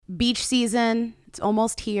beach season. It's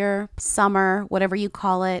almost here. Summer, whatever you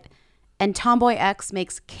call it. And Tomboy X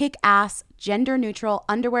makes kick-ass, gender-neutral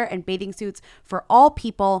underwear and bathing suits for all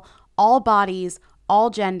people, all bodies,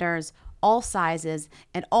 all genders, all sizes,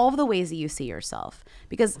 and all of the ways that you see yourself.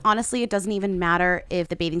 Because honestly, it doesn't even matter if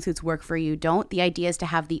the bathing suits work for you, don't. The idea is to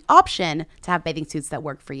have the option to have bathing suits that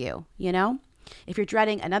work for you, you know? If you're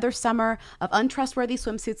dreading another summer of untrustworthy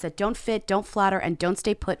swimsuits that don't fit, don't flatter, and don't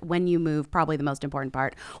stay put when you move, probably the most important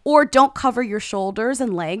part, or don't cover your shoulders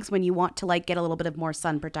and legs when you want to like get a little bit of more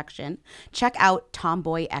sun protection, check out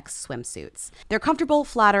Tomboy X swimsuits. They're comfortable,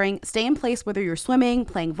 flattering, stay in place whether you're swimming,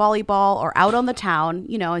 playing volleyball, or out on the town,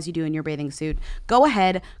 you know, as you do in your bathing suit. Go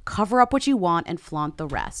ahead, cover up what you want, and flaunt the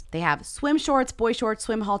rest. They have swim shorts, boy shorts,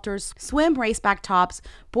 swim halters, swim raceback tops,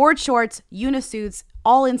 board shorts, unisuits,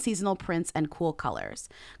 all in seasonal prints and cool colors.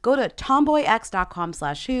 Go to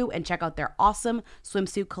tomboyx.com/who and check out their awesome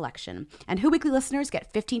swimsuit collection. And Who Weekly listeners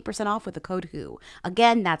get 15% off with the code WHO.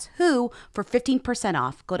 Again, that's WHO for 15%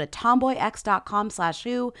 off. Go to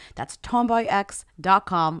tomboyx.com/who. That's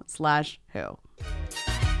tomboyx.com/who.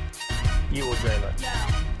 You will dream it.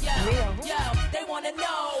 Yo, they wanna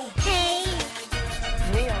know. Hey,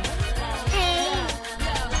 Mia. hey,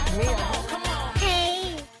 Mia.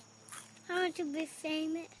 hey. I want to be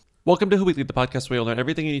famous. Welcome to Who Weekly, the podcast where you'll learn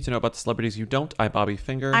everything you need to know about the celebrities you don't. I'm Bobby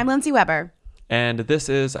Finger. I'm Lindsay Weber. And this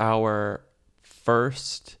is our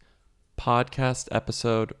first podcast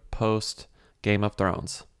episode post Game of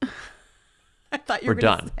Thrones. I thought you We're were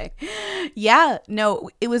going to done. say. Yeah,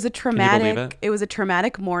 no, it was a believe traumatic. it? It was a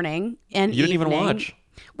traumatic morning and You didn't even evening. watch.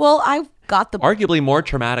 Well, I got the Arguably more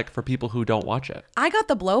traumatic for people who don't watch it.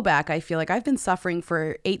 blowback. I feel like I've been suffering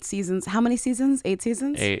for 8 seasons. How many seasons? 8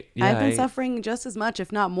 seasons? 8. Yeah, I've been 8. suffering just as much,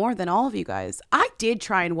 if not more, than all of you guys. I did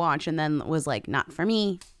try and watch, and then was like, not for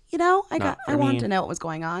me. You know, I for wanted me. to know what was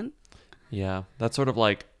going on. Yeah, that's sort of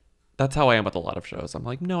like, that's how I am with a lot of shows. I'm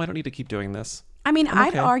like, no, I don't need to keep doing this. I mean, I'd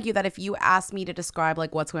okay. argue that if you asked me to describe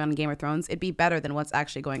like what's going on in Game of Thrones, it'd be better than what's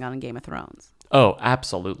actually going on in Game of Thrones. Oh,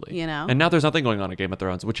 absolutely. You know? And now there's nothing going on in Game of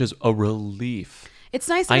Thrones, which is a relief. It's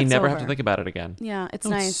nice that I it's never over. have to think about it again. Yeah, it's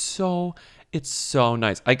No, nice. It's so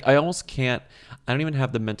nice. I almost can't. I don't even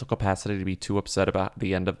have the mental capacity to be too upset about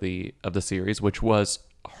the end of the series, which was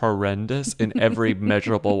horrendous in every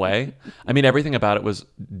measurable way. I mean, everything about it was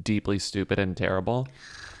deeply stupid and terrible.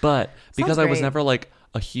 But because I was great. never like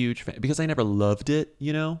a huge fan, because I never loved it,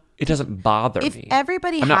 you know, it doesn't bother If me.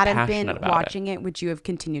 everybody I'm not hadn't been passionate about watching it, would you have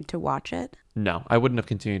continued to watch it? No, I wouldn't have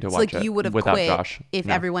continued to So watch like it you would have without quit Josh. if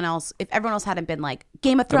No. everyone else hadn't been like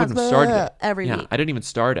Game of I Thrones wouldn't have started it every yeah, week. I didn't even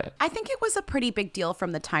start it. I think it was a pretty big deal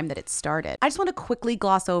from the time that it started. I just want to quickly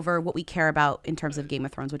gloss over what we care about in terms of Game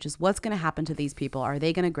of Thrones, which is what's going to happen to these people. Are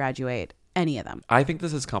they going to graduate? Any of them? I think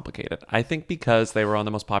this is complicated. I think because they were on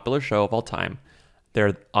the most popular show of all time,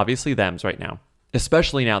 they're obviously thems right now,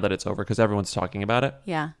 especially now that it's over because everyone's talking about it.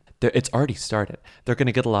 Yeah. It's already started. They're going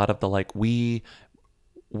to get a lot of the like, we're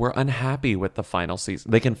unhappy with the final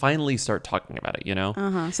season. They can finally start talking about it, you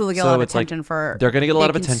know? So they get a lot of it's like, attention for. they're going to get a lot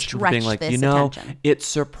of they can attention for being stretch like, this you know, attention. it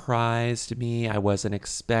surprised me. I wasn't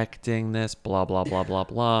expecting this, blah, blah, blah, blah,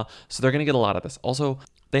 blah. So they're going to get a lot of this. Also,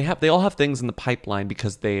 they all have things in the pipeline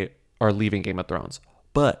because they are leaving Game of Thrones.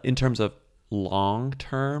 But in terms of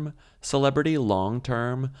long-term celebrity,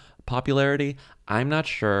 long-term popularity, I'm not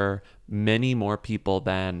sure many more people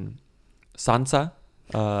than Sansa,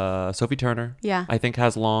 Sophie Turner, Yeah. I think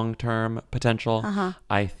has long-term potential.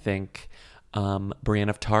 I think Brienne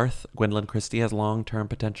of Tarth, Gwendolyn Christie has long-term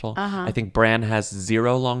potential. I think Bran has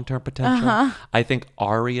zero long-term potential. I think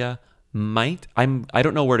Arya might. I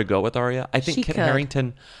don't know where to go with Arya. I think She Kit could.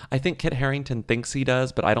 Harington. I think Kit Harington thinks he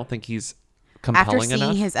does, but I don't think he's After compelling seeing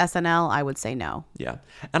enough. his SNL, I would say no. Yeah,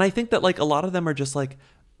 and I think that like a lot of them are just like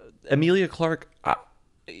Emilia Clarke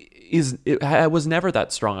was never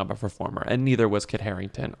that strong of a performer, and neither was Kit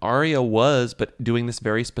Harington. Arya was, but doing this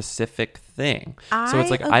very specific thing. So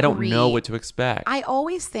it's like I don't know agree. what to expect. I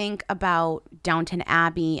always think about Downton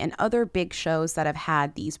Abbey and other big shows that have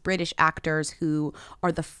had these British actors who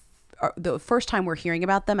are the first time we're hearing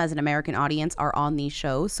about them as an American audience are on these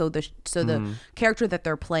shows. So the character that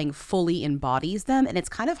they're playing fully embodies them, and it's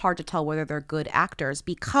kind of hard to tell whether they're good actors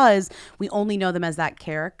because we only know them as that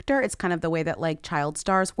character. It's kind of the way that like child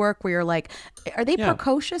stars work, where you're like, are they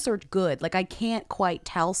precocious or good? Like I can't quite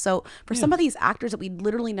tell. So for some of these actors that we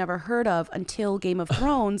literally never heard of until Game of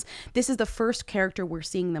Thrones, this is the first character we're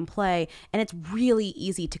seeing them play, and it's really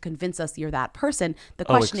easy to convince us you're that person. The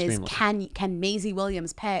question is, can Maisie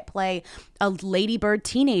Williams play a ladybird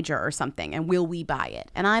teenager or something, and will we buy it?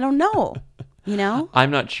 And I don't know. You know,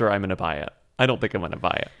 I'm not sure I'm going to buy it. I don't think I'm gonna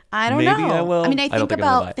buy it. I don't know. Maybe I will. I mean, I don't think I'm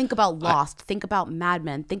gonna buy it. about Lost, think about Mad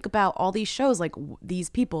Men, think about all these shows. Like these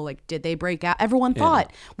people, like did they break out? Everyone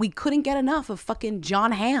thought we couldn't get enough of fucking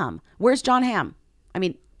John Hamm. Where's John Hamm? I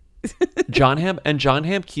mean, John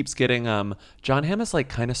Hamm keeps getting John Hamm is like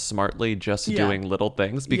kind of smartly just doing little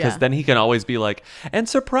things because then he can always be like, and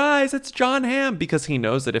surprise, it's John Hamm, because he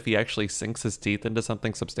knows that if he actually sinks his teeth into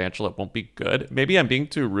something substantial, it won't be good. Maybe I'm being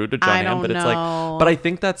too rude to John Hamm, but it's like, but I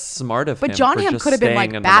think that's smart of him. But John for Hamm just could have been staying like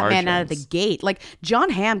in the Batman out of the margins. gate. Like John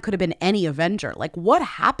Hamm could have been any Avenger. Like what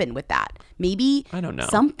happened with that? Maybe I don't know.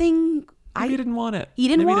 Something. Maybe he didn't want it. He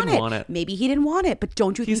didn't, Maybe want, he didn't want it. Maybe he didn't want it. But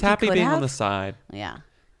don't you He's think happy he could being have? on the side. Yeah.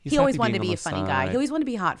 He's He always happy wanted to being be on a the funny guy. He side. always wanted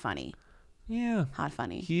to be hot funny. Yeah. Hot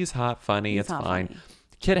funny. He's hot funny. It's hot fine. funny.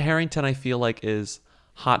 Kit Harington, I feel like, is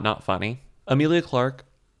hot, not funny. Amelia Clarke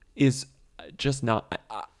is just not.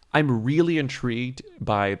 I'm really intrigued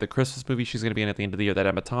by the Christmas movie she's going to be in at the end of the year that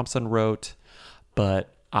Emma Thompson wrote,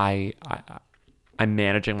 but I'm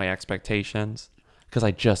managing my expectations because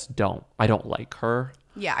I just don't. I don't like her.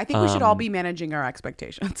 Yeah, I think we should all be managing our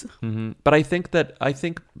expectations. But I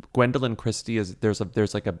think Gwendolyn Christie is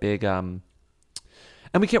there's like a big and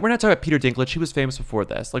we're not talking about Peter Dinklage. He was famous before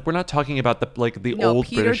this. Like we're not talking about the No, old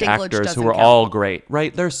Peter British Dinklage actors who doesn't were count. all great,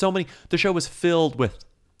 right? There's so many. The show was filled with,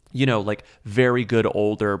 like very good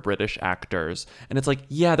older British actors, and it's like,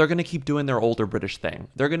 yeah, they're gonna keep doing their older British thing.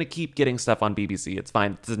 They're gonna keep getting stuff on BBC. It's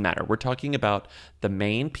fine. It doesn't matter. We're talking about the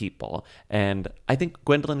main people, and I think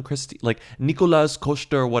Gwendolyn Christie, like Nicolas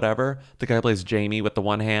Coster, whatever, the guy who plays Jamie with the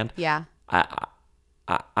one hand. Yeah.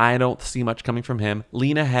 I don't see much coming from him.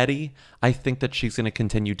 Lena Headey, I think that she's going to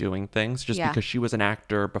continue doing things just because she was an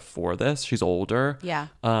actor before this. She's older. Yeah.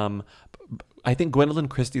 I think Gwendolyn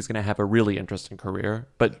Christie is going to have a really interesting career,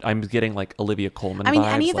 but I'm getting like Olivia Colman I mean,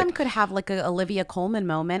 vibes. any of like, them could have like a Olivia Colman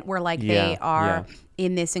moment where like Yeah, they are yeah.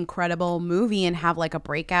 in this incredible movie and have like a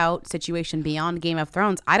breakout situation beyond Game of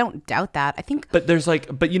Thrones. I don't doubt that. I think But there's like,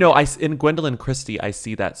 in Gwendolyn Christie, I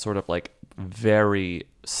see that sort of like very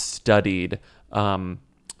studied,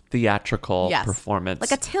 theatrical Yes. performance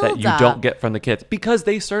Like a that you Tilda. don't get from the kids because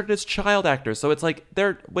they started as child actors. So it's like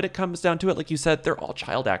when it comes down to it, like you said, they're all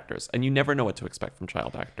child actors, and you never know what to expect from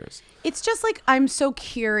child actors. it's just like I'm so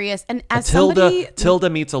curious. And as somebody Tilda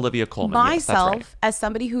meets Olivia Colman. Yes, that's myself, right. as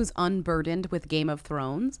somebody who's unburdened with Game of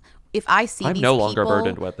Thrones, if I see I'm these no longer people-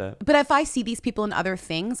 burdened with it. But if I see these people in other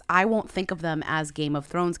things, I won't think of them as Game of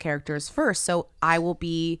Thrones characters first. So I will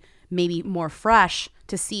be maybe more fresh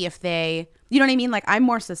to see if they, you know what I mean? Like I'm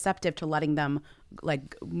more susceptible to letting them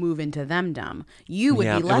like move into themdom. You would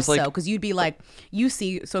Yeah, be it less was like- so because you'd be like, you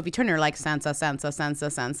see Sophie Turner like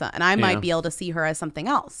Sansa, and I might Yeah. be able to see her as something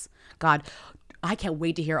else. God, I can't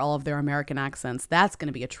wait to hear all of their American accents. That's going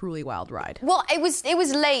to be a truly wild ride. Well, it was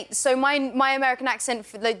late, so my American accent,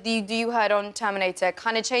 like you heard on Terminator,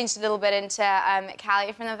 kind of changed a little bit into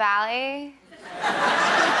Callie from the Valley.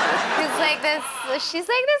 She's like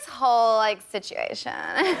this whole like situation.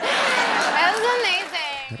 That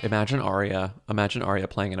was amazing. Imagine Arya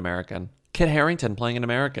playing an American. Kit Harington playing an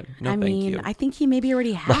American. No, I thank mean, you. I think he maybe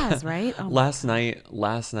already has, right? Oh, Last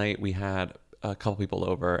night we had a couple people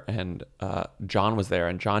over, and John was there,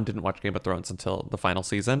 and John didn't watch Game of Thrones until the final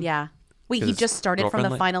season. yeah. Wait, he His just started from the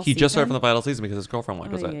girlfriend, final He season? just started from the final season because his girlfriend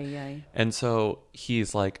watches it. Ay, ay, ay. And so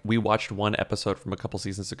he's like, we watched one episode from a couple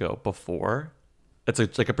seasons ago before. It's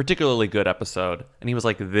like a particularly good episode. And he was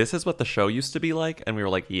like, this is what the show used to be like. And we were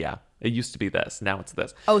like, yeah, it used to be this. Now it's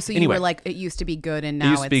this. Oh, so you Anyway, were like, it used to be good and now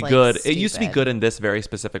it used to be it's, like, good. It used to be stupid. good in this very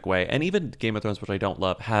specific way. And even Game of Thrones, which I don't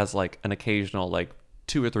love, has like an occasional like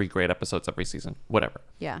 2 or 3 great episodes every season. Whatever.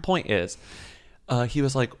 Yeah. Point is, he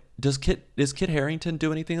was like, is Kit Harington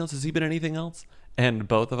do anything else? Has he been anything else? And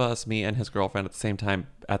both of us, me and his girlfriend at the same time,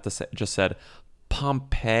 just said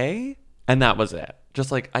Pompeii, and that was it.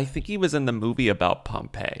 Just like, I think he was in the movie about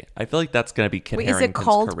Pompeii. I feel like that's gonna be Kit Wait, is Harington's it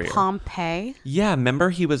called career. Pompeii? Yeah,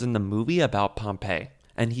 remember he was in the movie about Pompeii,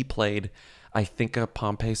 and he played, I think, a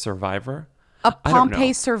Pompeii survivor. A I don't know.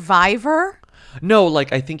 Pompeii survivor? No,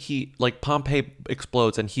 like I think he like Pompeii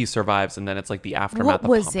explodes and he survives, and then it's like the aftermath What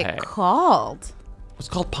was of Pompeii. it called? It's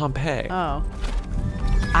called Pompeii. Oh.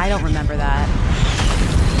 I don't remember that.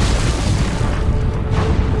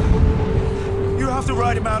 You have to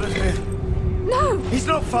ride him out of here. No! He's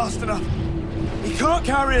not fast enough. He can't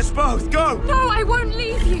carry us both. Go! No, I won't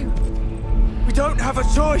leave you! We don't have a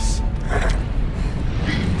choice.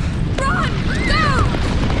 Run! Go!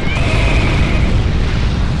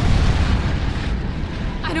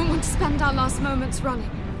 I don't want to spend our last moments running.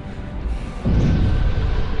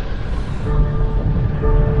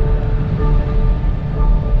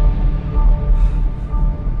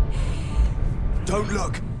 Don't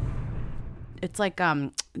look. it's like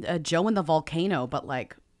Joe and the Volcano, but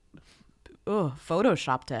like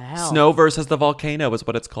Photoshop to hell. Snow versus the volcano is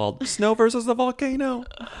what it's called. Snow versus the volcano.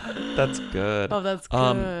 That's good. Oh, that's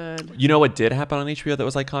good. You know what did happen on HBO that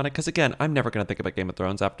was iconic? Because again, I'm never going to think about Game of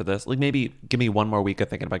Thrones after this. Like maybe give me one more week of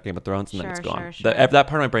thinking about Game of Thrones and then it's gone. Sure. That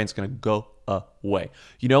part of my brain's going to go away.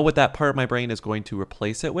 You know what that part of my brain is going to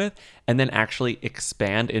replace it with? And then actually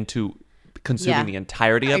expand into consuming the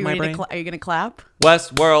entirety of my brain? Are you going to clap?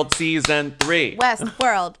 Westworld Season 3.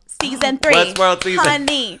 Westworld Season 3. Westworld season.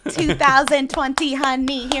 Honey, 2020,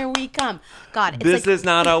 honey, here we come. God, it's This like, is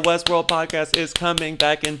not a Westworld podcast. It's coming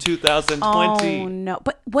back in 2020. oh no.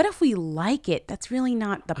 But what if we like it? That's really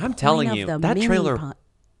not the I'm point telling of you, the that mini trailer, pod.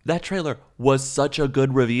 that trailer was such a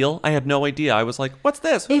good reveal. I had no idea. I was like, "What's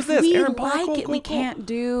this? Who's If this?" we Aaron Paul? like Cool, it, cool, we cool. can't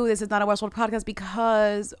do This Is Not a Westworld podcast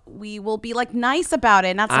because we will be like nice about it.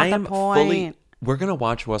 And that's not I am the point. We're gonna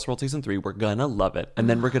watch Westworld season 3. We're gonna love it, and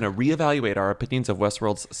then we're gonna reevaluate our opinions of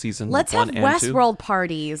Westworld's season Let's 1 have and 2. Westworld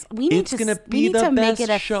parties. We need It's to. gonna we be need the to make best it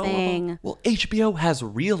a show of all. thing. Well, HBO has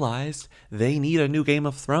realized they need a new Game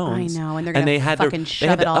of Thrones. I know, and they're gonna they had fucking they shove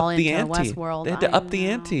had it to all up the into ante. Westworld. They had to I up the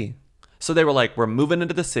know. ante. So they were like, "We're moving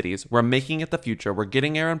into the cities. We're making it the future. We're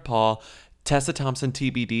getting Aaron Paul, Tessa Thompson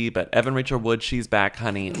TBD, but Evan Rachel Wood, she's back,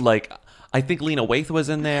 honey." Like, I think Lena Waithe was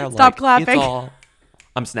in there. Stop like, clapping. It's all.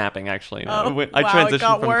 I'm snapping, actually. Oh, I wow, it transitioned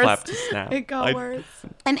got from worse. clap to snap. It got worse.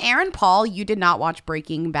 And Aaron Paul, you did not watch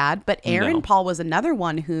Breaking Bad, but Aaron No. Paul was another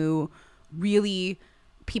one who really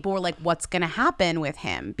people were like, what's going to happen with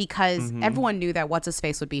him? Because Mm-hmm. everyone knew that What's His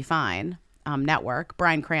Face would be fine. Network,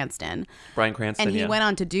 Bryan Cranston. Bryan Cranston, And he yeah. went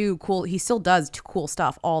on to do cool, he still does cool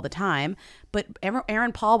stuff all the time. But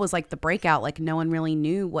Aaron Paul was like the breakout, like no one really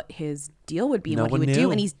knew what his deal would be and No what he one would do.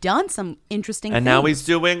 knew. And he's done some interesting And things. now he's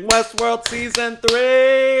doing Westworld season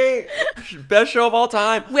 3. Best show of all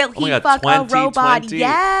time. Will Oh my he God, fuck a robot? 2020.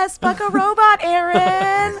 Yes, fuck a robot, I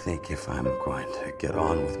Aaron. think if I'm going to get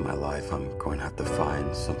on with my life, I'm going to have to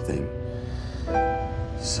find something,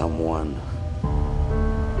 someone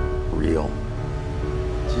real.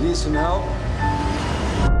 Do you need some help?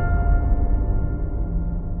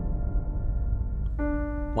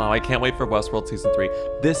 Wow, I can't wait for Westworld season 3.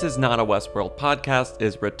 This Is Not a Westworld podcast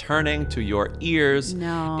is returning to your ears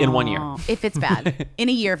No. in 1 year. If it's bad. In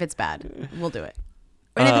a year, if it's bad, we'll do it.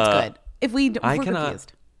 And if it's good. If we're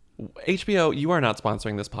confused. HBO, you are not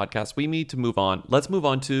sponsoring this podcast. We need to move on. Let's move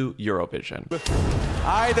on to Eurovision.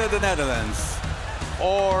 Either the Netherlands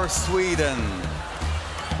or Sweden,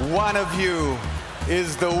 one of you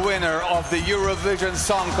is the winner of the Eurovision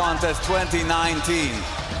Song Contest 2019.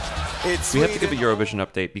 It's We have to give a Sweden. Eurovision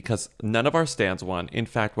update because none of our stands won. In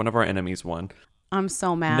fact, one of our enemies won. I'm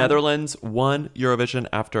so mad. Netherlands won Eurovision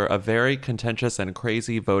after a very contentious and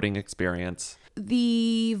crazy voting experience.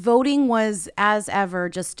 The voting was, as ever,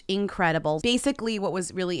 just incredible. Basically, what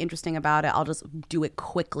was really interesting about it, I'll just do it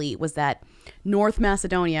quickly, was that North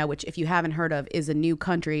Macedonia, which if you haven't heard of, is a new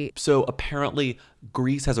country. So apparently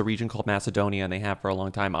Greece has a region called Macedonia, and they have for a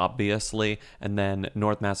long time, obviously. And then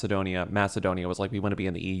North Macedonia was like, we want to be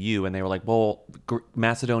in the EU. And they were like, well,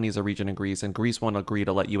 Macedonia is a region in Greece, and Greece won't agree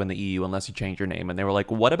to let you in the EU unless you change your name. And they were like,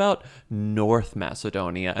 what about North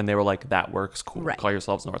Macedonia? And they were like, that works. Cool. Right. Call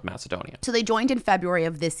yourselves North Macedonia. So they joined in February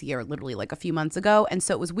of this year, literally like a few months ago. And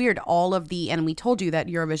so it was weird. And we told you that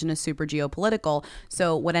Eurovision is super geopolitical.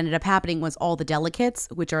 So what ended up happening was all the delegates,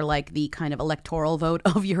 which are like the kind of electoral vote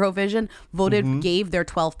of Eurovision, voted, gave their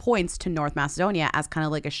 12 points to North Macedonia as kind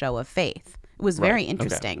of like a show of faith. It was very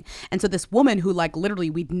interesting. And so this woman who like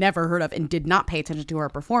literally we'd never heard of and did not pay attention to her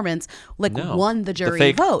performance, like won the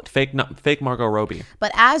jury vote. Fake Margot Robbie.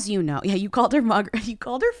 But as you know, yeah, you called her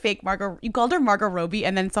fake Margot. You called her Margot Robbie,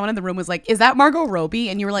 and then someone in the room was like, "Is that Margot Robbie?"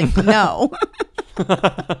 And you were like, "No."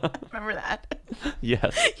 Remember that?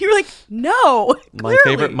 Yes. You were like, "No."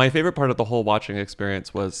 Clearly. My favorite part of the whole watching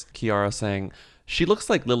experience was Kiara saying, she looks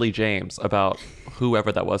like Lily James about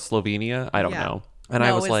whoever that was, Slovenia. I don't know. And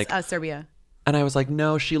I was like, Serbia. And I was like,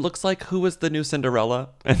 no, she looks like, who was the new Cinderella?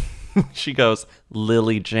 And she goes,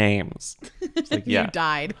 Lily James. It's like, yeah. You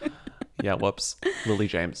died. Yeah, whoops. Lily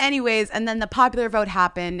James. Anyways, and then the popular vote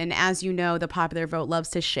happened. And as you know, the popular vote loves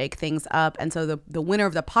to shake things up. And so the winner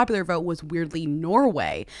of the popular vote was weirdly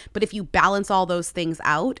Norway. But if you balance all those things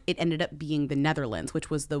out, it ended up being the Netherlands, which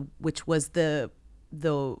was the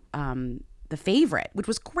favorite, which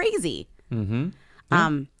was crazy.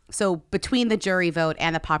 So between the jury vote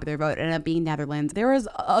and the popular vote, it ended up being Netherlands. There was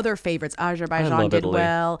other favorites. I Azerbaijan love did Italy.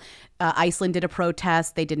 well. Iceland did a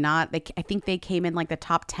protest. They did not. I think they came in like the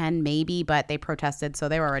top 10 maybe, but they protested. So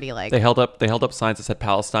they were already like. They held up signs that said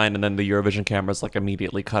Palestine, and then the Eurovision cameras like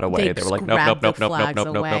immediately cut away. They were like, nope, grabbed nope, the nope, nope, flags nope,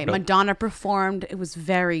 nope, away. nope, nope. Madonna performed. It was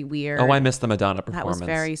very weird. Oh, I missed the Madonna That performance. was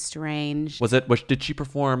very strange. Did she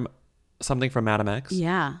perform something from Madam X?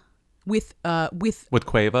 Yeah. With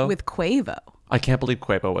Quavo? With Quavo. I can't believe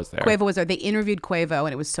Quavo was there. Quavo was there. They interviewed Quavo,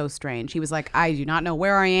 and it was so strange. He was like, I do not know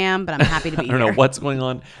where I am, but I'm happy to be I don't here. know what's going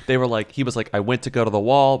on. He was like, I went to go to the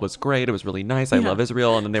wall. It was great. It was really nice. I love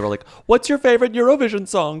Israel. And then they were like, what's your favorite Eurovision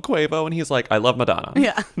song, Quavo? And he's like, I love Madonna.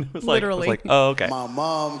 Yeah, it was literally. Like, oh, okay. My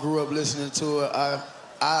mom grew up listening to it.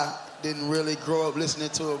 I didn't really grow up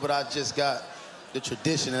listening to it, but I just got the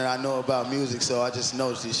tradition that I know about music, so I just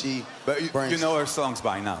noticed that she you know her songs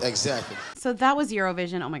by now. Exactly. So that was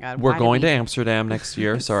Eurovision. Oh my God. We're going to Amsterdam next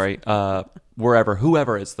year. Sorry.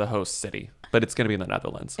 Whoever is the host city. But it's going to be in the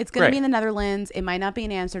Netherlands. It's going to be in the Netherlands. It might not be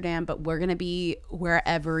in Amsterdam, but we're going to be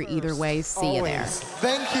wherever either way. See you there.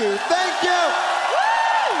 Thank you. Thank you.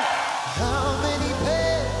 How many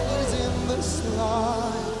pennies in the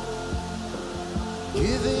slide?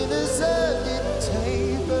 Giving us a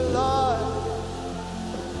dictator life.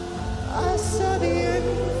 I saw the end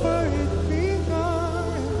for it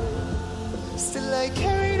begun. Still I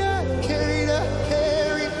carried on, carried on,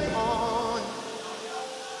 carried on.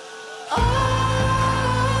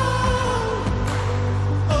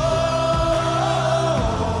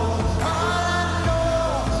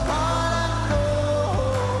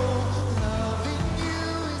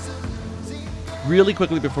 Really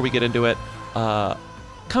quickly before we get into it, come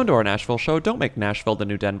to our Nashville show. Don't make Nashville the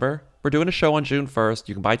new Denver. We're doing a show on June 1st.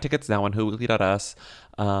 You can buy tickets now on whoweekly.us.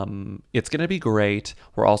 It's going to be great.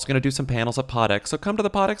 We're also going to do some panels at PodX. So come to the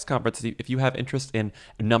PodX conference if you have interest in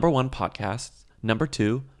number 1, podcasts, number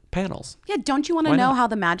 2, panels. Yeah, don't you want to Why know not? how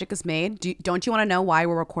the magic is made? Don't you want to know why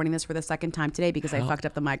we're recording this for the second time today? Because I fucked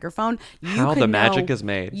up the microphone. How the magic is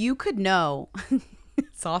made. You could know.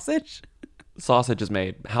 Sausage? Sausage is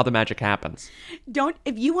made. How the magic happens.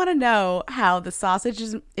 If you want to know how the sausage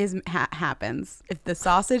happens, if the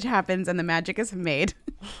sausage happens and the magic is made,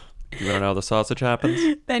 You want to know how the sausage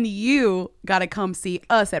happens? then you got to come see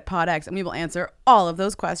us at PodX and we will answer all of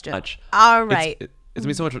those questions. Much. All right. It's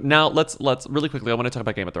me so much. Now let's really quickly. I want to talk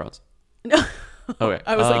about Game of Thrones. Okay.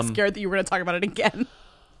 I was like scared that you were going to talk about it again.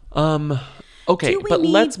 Okay, Do we but need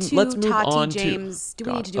let's to, move Tati, on James, to.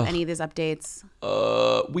 do we need to do any of these updates?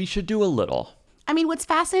 We should do a little. I mean, what's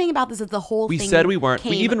fascinating about this is the whole We thing. said we weren't.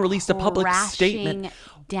 We came even released a public crashing statement,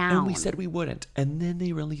 down. and we said we wouldn't, and then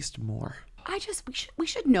they released more. we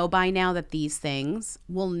should know by now that these things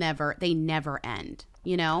they never end.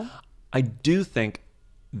 You know. I do think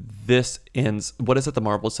this ends. What is it? The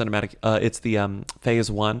Marvel Cinematic. It's the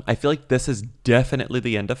Phase 1. I feel like this is definitely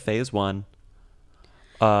the end of Phase 1.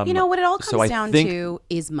 You know what it all comes so I down think- to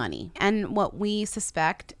is money. And what we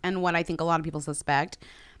suspect, and what I think a lot of people suspect,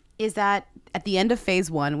 is that at the end of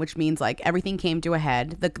Phase 1, which means like everything came to a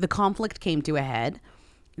head, the conflict came to a head,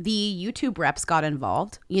 the YouTube reps got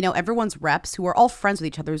involved. You know, everyone's reps who are all friends with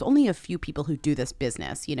each other. There's only a few people who do this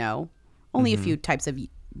business, you know, only a few types of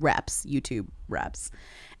reps, YouTube reps.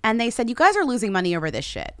 And they said, you guys are losing money over this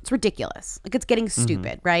shit. It's ridiculous. Like, it's getting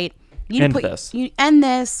stupid, right? You End need to this. You end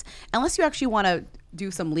this. Unless you actually want to do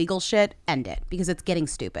some legal shit, end it. Because it's getting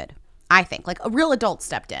stupid. I think. Like, a real adult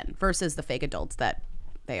stepped in versus the fake adults that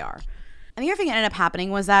they are. And the other thing that ended up happening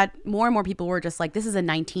was that more and more people were just like, this is a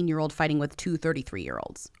 19-year-old fighting with two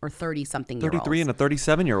 33-year-olds or 30-something-year-olds. 33 and a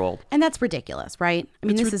 37-year-old. And that's ridiculous, right? I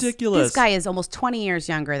mean, It's this ridiculous. This guy is almost 20 years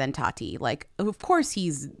younger than Tati. Like, of course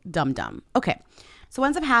he's dumb. Okay. So what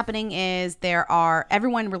ends up happening is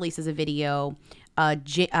everyone releases a video.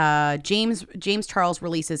 James Charles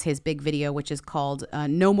releases his big video, which is called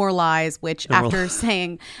No More Lies, which after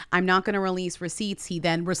saying, I'm not going to release receipts, he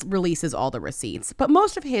then releases all the receipts. But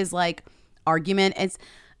most of his like argument is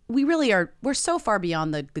we're so far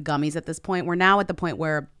beyond the gummies at this point. We're now at the point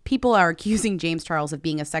where people are accusing James Charles of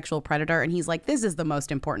being a sexual predator. And he's like, this is the most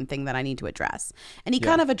important thing that I need to address. And he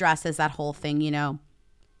kind of addresses that whole thing, you know.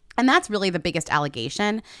 And that's really the biggest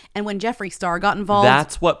allegation. And when Jeffree Star got involved...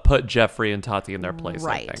 That's what put Jeffree and Tati in their place,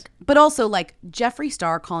 right. I think. But also, like, Jeffree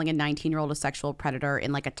Star calling a 19-year-old a sexual predator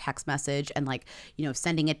in, like, a text message and, like, you know,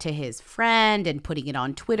 sending it to his friend and putting it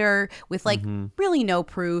on Twitter with, like, really no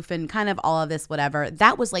proof and kind of all of this whatever.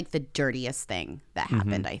 That was, like, the dirtiest thing that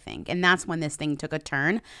happened, I think. And that's when this thing took a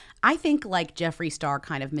turn. I think, like, Jeffree Star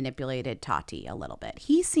kind of manipulated Tati a little bit.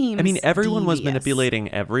 He seems I mean, everyone was devious. manipulating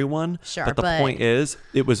everyone. Sure, but the point is,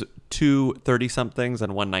 it was two 30-somethings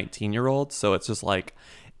and one 19-year-old. So it's just like,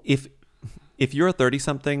 if you're a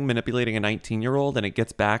 30-something manipulating a 19-year-old and it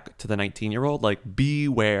gets back to the 19-year-old, like,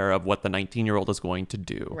 beware of what the 19-year-old is going to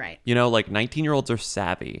do. Right. You know, like, 19-year-olds are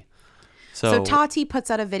savvy. So Tati puts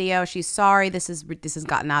out a video. She's sorry. This has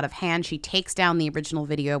gotten out of hand. She takes down the original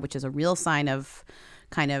video, which is a real sign of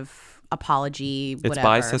kind of apology, whatever. It's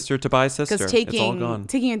by sister to by sister. Because It's all gone.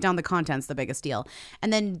 taking it down the content's the biggest deal.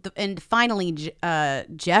 And then finally,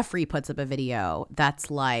 Jeffree puts up a video that's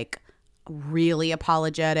like really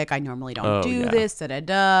apologetic. I normally don't do this. Da, da,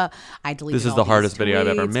 da. I deleted This is all the these hardest video I've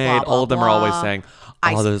ever tweets, made. blah, blah, All of them are always blah. saying,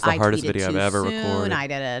 "Oh, this is the hardest tweeted video I've too ever soon. recorded." I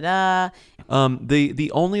da da da.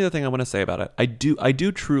 The only other thing I want to say about it, I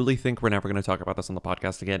do truly think we're never going to talk about this on the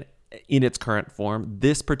podcast again in its current form.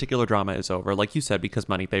 This particular drama is over, like you said, because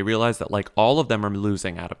money. They realize that like all of them are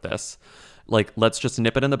losing out of this. Like, let's just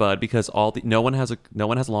nip it in the bud because no one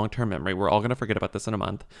has long-term memory. We're all going to forget about this in a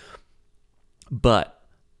month. But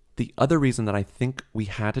the other reason that I think we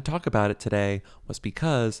had to talk about it today was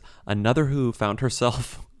because another Who found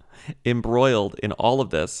herself embroiled in all of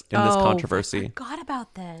this, in this controversy. I forgot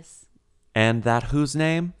about this. And that Who's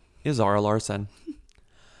name is Zara Larsson.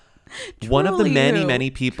 One of the many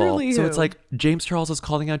people. Truly so Who. it's like James Charles is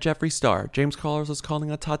calling out Jeffree Star. James Charles is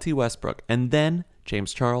calling out Tati Westbrook. And then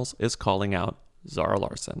James Charles is calling out Zara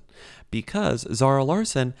Larsson. Because Zara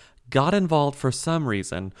Larsson got involved for some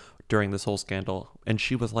reason during this whole scandal. And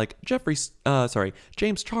she was like,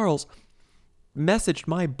 James Charles messaged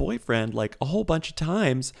my boyfriend like a whole bunch of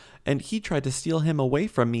times and he tried to steal him away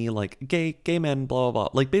from me, like gay men, blah, blah, blah.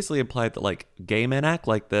 Like basically implied that like gay men act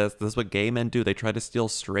like this. This is what gay men do. They try to steal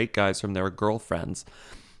straight guys from their girlfriends.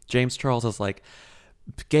 James Charles is like,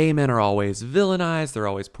 gay men are always villainized. They're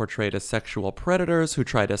always portrayed as sexual predators who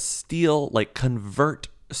try to steal, like convert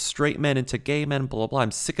straight men into gay men, blah, blah, blah.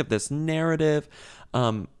 I'm sick of this narrative.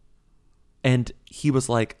 And he was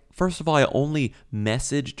like, first of all, I only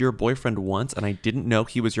messaged your boyfriend once and I didn't know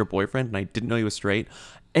he was your boyfriend and I didn't know he was straight.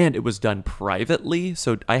 And it was done privately.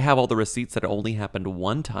 So I have all the receipts that it only happened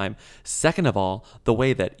one time. Second of all, the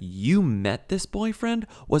way that you met this boyfriend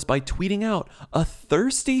was by tweeting out a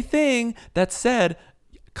thirsty thing that said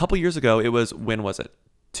a couple years ago, when was it?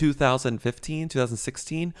 2015,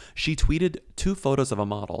 2016, she tweeted 2 photos of a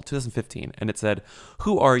model, 2015, and it said,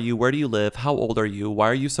 "Who are you? Where do you live? How old are you? Why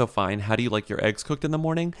are you so fine? How do you like your eggs cooked in the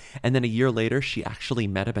morning?" And then a year later, she actually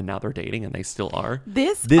met him and now they're dating and they still are.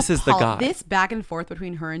 This is the guy. This back and forth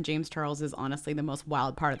between her and James Charles is honestly the most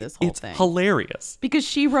wild part of this whole thing. It's hilarious. Because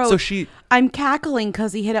she wrote, "I'm cackling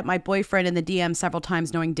because he hit up my boyfriend in the DM several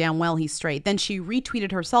times knowing damn well he's straight." Then she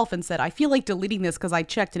retweeted herself and said, "I feel like deleting this because I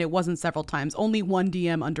checked and it wasn't several times. Only one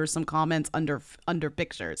DM under some comments under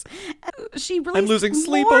pictures." She released I'm losing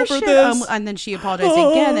sleep more over shit. this. And then she apologized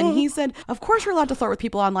again. And he said, "Of course you're allowed to flirt with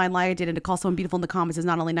people online like I did, and to call someone beautiful in the comments is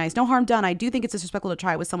not only nice. No harm done. I do think it's disrespectful to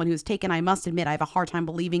try it with someone who's taken. I must admit, I have a hard time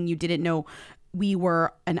believing you didn't know we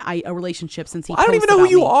were a relationship since he I don't even know who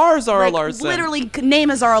you are, Zara Larsson. Literally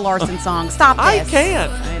name a Zara Larsson song. Stop this. I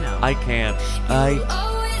can't. I know. I can't.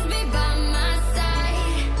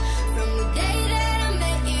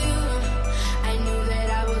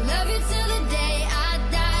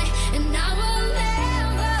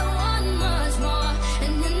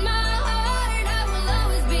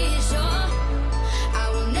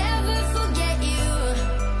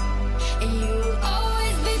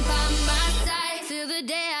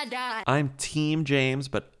 I'm Team James,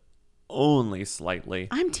 but only slightly.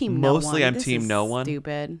 I'm Team No One. Mostly I'm Team No One.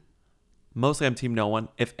 Stupid. Mostly I'm Team No One.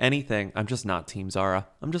 If anything, I'm just not Team Zara.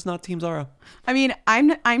 I'm just not Team Zara. I mean,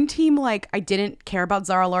 I'm Team like I didn't care about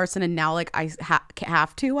Zara Larsson and now like I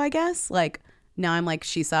have to, I guess. Like now I'm like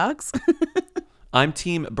she sucks. I'm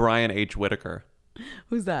Team Brian H. Whitaker.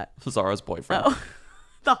 Who's that? Zara's boyfriend. Oh,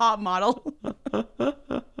 the hot model.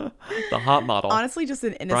 The hot model. Honestly, just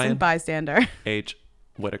an innocent Brian bystander. H.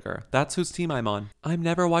 Whitaker. That's whose team I'm on. I'm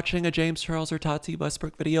never watching a James Charles or Tati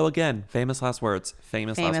Westbrook video again. Famous last words.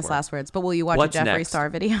 Famous last words. But will you watch What's a Jeffree next? Star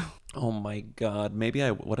video? Oh my God. Maybe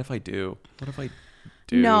what if I do? What if I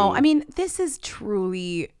do? No, I mean, this is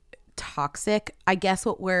truly toxic. I guess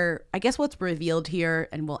what's revealed here,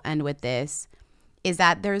 and we'll end with this, is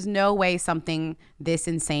that there's no way something this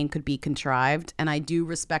insane could be contrived. And I do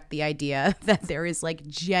respect the idea that there is like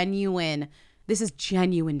genuine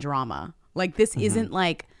drama. Like this isn't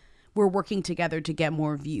like we're working together to get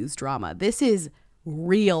more views drama. This is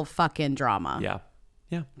real fucking drama. Yeah.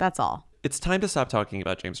 Yeah. That's all. It's time to stop talking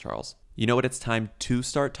about James Charles. You know what it's time to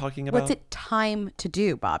start talking about? What's it time to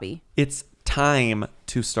do, Bobby? It's time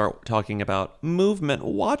to start talking about movement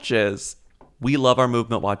watches. We love our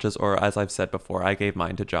movement watches, or as I've said before, I gave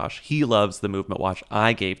mine to Josh. He loves the movement watch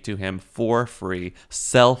I gave to him for free.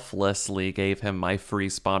 Selflessly gave him my free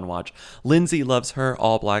Spawn watch. Lindsay loves her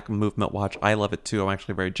all black movement watch. I love it too. I'm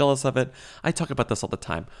actually very jealous of it. I talk about this all the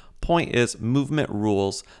time. Point is, movement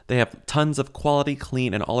rules. They have tons of quality,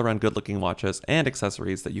 clean, and all-around good-looking watches and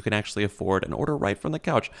accessories that you can actually afford and order right from the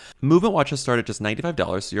couch. Movement watches start at just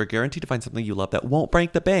 $95, so you're guaranteed to find something you love that won't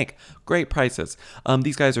break the bank. Great prices.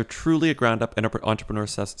 These guys are truly a ground-up entrepreneur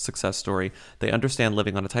success story. They understand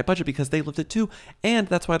living on a tight budget because they lived it too, and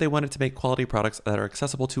that's why they wanted to make quality products that are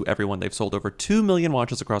accessible to everyone. They've sold over 2 million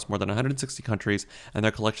watches across more than 160 countries, and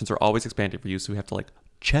their collections are always expanding for you, so you have to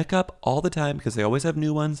check up all the time because they always have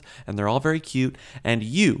new ones and they're all very cute. And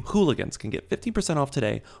you, hooligans, can get 15% off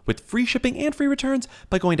today with free shipping and free returns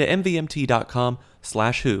by going to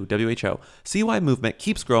mvmt.com/who, W-H-O. See why movement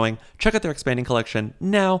keeps growing. Check out their expanding collection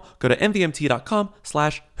now. Go to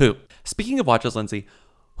mvmt.com/who. Speaking of watches, Lindsay,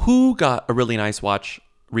 who got a really nice watch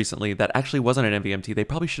recently that actually wasn't an MVMT? They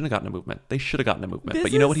probably shouldn't have gotten a movement. They should have gotten a movement.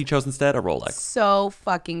 But you know what he chose instead? A Rolex. So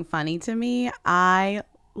fucking funny to me. I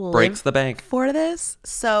breaks the bank for this.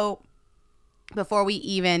 So before we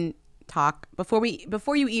even talk,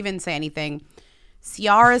 before you even say anything,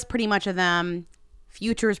 Ciara is pretty much of them,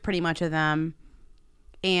 Future is pretty much of them,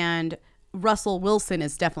 and Russell Wilson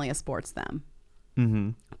is definitely a sports them.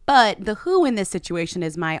 Mm-hmm. But the Who in this situation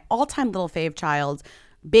is my all-time little fave child,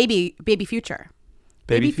 Baby Future.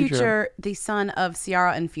 Baby Future, the son of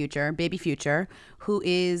Ciara and Future, Baby Future, who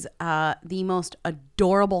is the most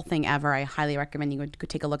adorable thing ever. I highly recommend you go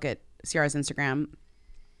take a look at Ciara's Instagram.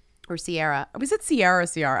 Or Sierra. Was it Ciara or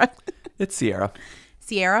Ciara? It's Sierra.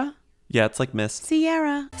 Sierra? Yeah, it's like Miss.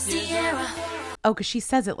 Sierra. Oh, because she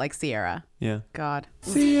says it like Sierra. Yeah. God.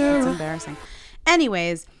 Sierra. That's embarrassing.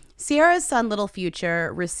 Anyways, Ciara's son, Little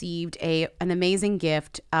Future, received an amazing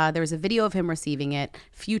gift. There was a video of him receiving it.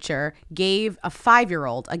 Future gave a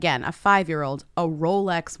 5-year-old, a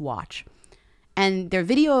Rolex watch. And their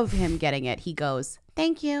video of him getting it, he goes,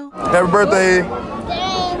 "Thank you. Happy birthday."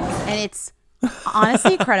 And it's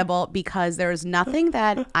honestly incredible because there's nothing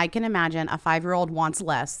that I can imagine a 5-year-old wants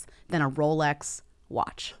less than a Rolex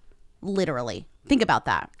watch. Literally. Think about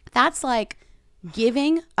that. That's like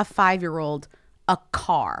giving a 5-year-old a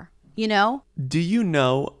car, you know? Do you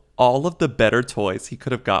know all of the better toys he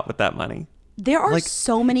could have got with that money? There are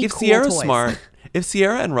so many if cool Sierra's toys. Smart, if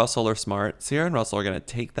Ciara and Russell are smart, Ciara and Russell are going to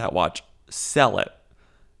take that watch, sell it,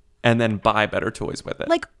 and then buy better toys with it.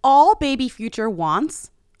 Like all Baby Future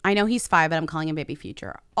wants, I know he's 5, but I'm calling him Baby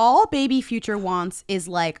Future. All Baby Future wants is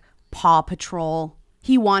like Paw Patrol.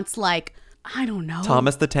 He wants I don't know.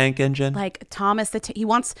 Thomas the Tank Engine. Like he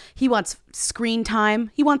wants screen time.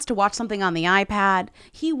 He wants to watch something on the iPad.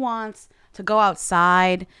 He wants to go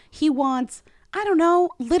outside. He wants, I don't know,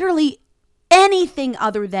 literally anything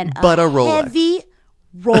other than a Rolex. Heavy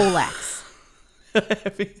Rolex.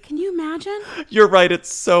 Heavy. Can you imagine? You're right.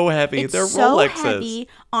 It's so heavy. It's They're so Rolexes. heavy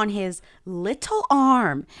on his little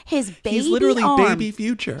arm. His baby He's literally arm. Baby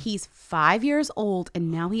Future. He's 5 years old and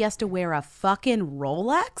now he has to wear a fucking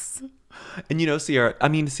Rolex? And you know,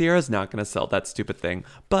 Ciara's not going to sell that stupid thing,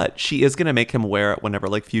 but she is going to make him wear it whenever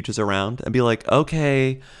Future's around and be like,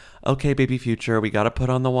 okay, Baby Future, we got to put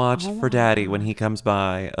on the watch for Daddy when he comes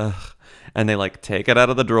by. Ugh. And they take it out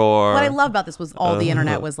of the drawer. What I love about this was all the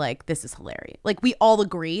internet was like, this is hilarious. We all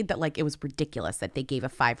agreed that it was ridiculous that they gave a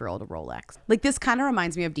 5-year-old a Rolex. This kind of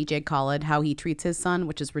reminds me of DJ Khaled, how he treats his son,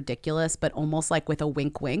 which is ridiculous, but almost with a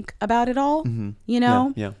wink wink about it all, you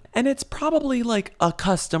know? Yeah. And it's probably a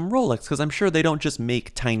custom Rolex because I'm sure they don't just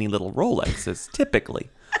make tiny little Rolexes typically.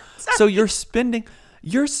 So you're spending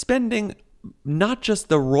not just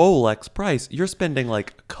the Rolex price, you're spending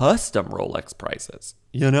custom Rolex prices,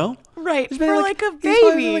 you know? Right, for a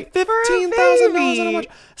baby. $15,000 on a watch.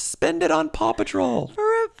 Spend it on Paw Patrol. For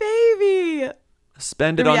a baby.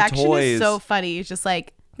 Spend it the on reaction toys. is so funny. He's just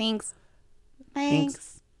thanks.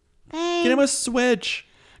 Get him a Switch.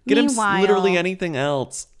 Get him literally anything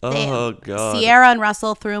else. Oh, God. Ciara and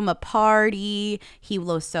Russell threw him a party. He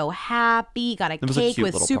was so happy. Got a cake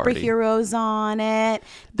with superheroes on it.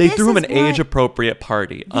 They threw him an age-appropriate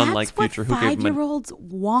party, unlike Future, who gave him 5-year-olds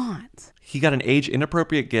want. He got an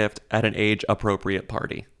age-inappropriate gift at an age-appropriate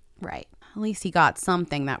party. Right. At least he got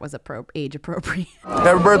something that was age-appropriate.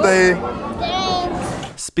 Happy birthday.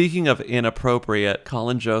 Speaking of inappropriate,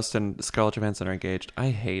 Colin Jost and Scarlett Johansson are engaged.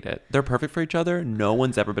 I hate it. They're perfect for each other. No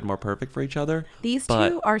one's ever been more perfect for each other. These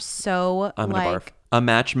two are so I'm gonna barf. a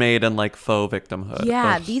match made and like faux victimhood.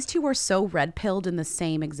 Yeah, Ugh. these two were so red-pilled in the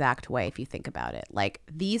same exact way, if you think about it. Like,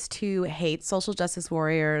 these two hate social justice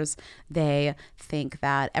warriors. They think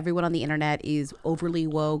that everyone on the internet is overly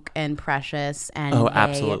woke and precious. And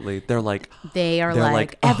absolutely. They're like, they're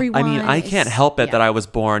like "Oh, everyone. I mean, I can't is-" help it Yeah. that I was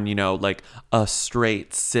born, like a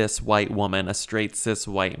straight cis white woman, a straight cis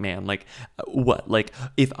white man. Like, what? Like,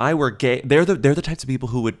 if I were gay, they're the types of people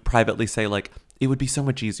who would privately say, like, it would be so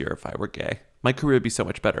much easier if I were gay. My career would be so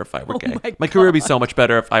much better if I were gay. My career would be so much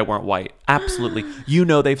better if I weren't white. Absolutely.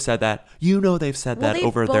 They've said that. That they've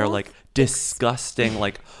over their both like disgusting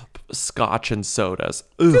like scotch and sodas.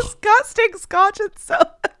 Ugh. Disgusting scotch and sodas.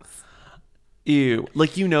 Ew.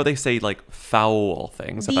 Like, they say like foul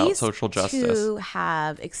things about social justice. These two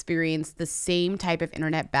have experienced the same type of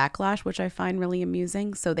internet backlash, which I find really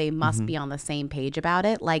amusing. So they must be on the same page about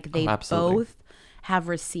it. Like, they both have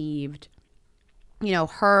received,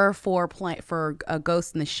 her for a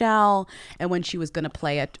Ghost in the Shell, and when she was going to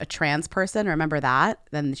play a trans person, remember that?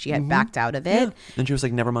 Then she had backed out of it. Yeah. Then she was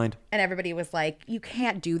like, never mind. And everybody was like, you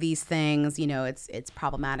can't do these things. It's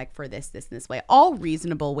problematic for this, and this way. All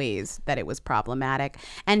reasonable ways that it was problematic.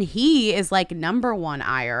 And he is like number one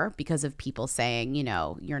ire because of people saying,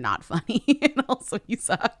 you're not funny and also you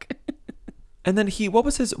suck. And then what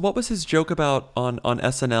was his joke about on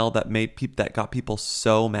SNL that got people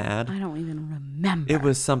so mad? I don't even remember. It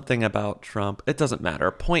was something about Trump. It doesn't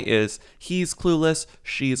matter. Point is, he's clueless,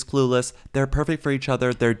 she's clueless. They're perfect for each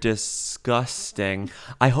other. They're disgusting.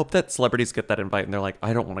 I hope that celebrities get that invite and they're like,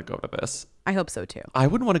 I don't want to go to this. I hope so too. I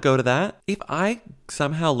wouldn't want to go to that. If I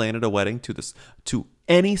somehow landed a wedding to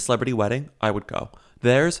any celebrity wedding, I would go.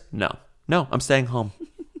 Theirs, no, I'm staying home.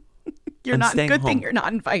 Good thing you're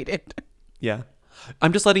not invited. Yeah.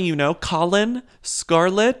 I'm just letting you know, Colin,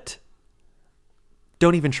 Scarlett,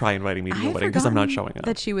 don't even try inviting me to your wedding because I'm not showing up.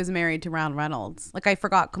 That she was married to Ryan Reynolds. Like, I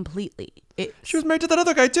forgot completely. She was married to that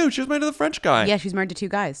other guy too. She was married to the French guy. Yeah, she's married to two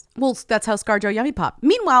guys. Well, that's how ScarJo Yummy Pop.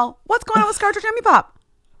 Meanwhile, what's going on with ScarJo Yummy Pop?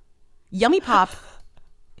 Yummy Pop.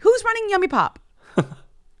 Who's running Yummy Pop?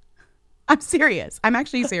 I'm serious. I'm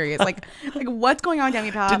actually serious. Like what's going on with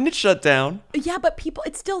Yummy Pop? Didn't it shut down? Yeah, but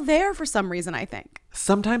it's still there for some reason, I think.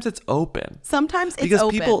 Sometimes it's open. Sometimes it's because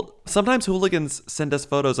open. Sometimes hooligans send us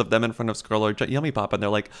photos of them in front of ScarJo Yummy Pop and they're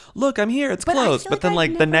like, look, I'm here, it's closed. But then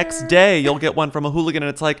the next day you'll get one from a hooligan and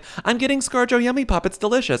it's like, I'm getting ScarJo Yummy Pop, it's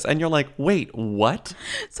delicious. And you're like, wait, what?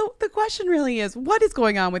 So the question really is, what is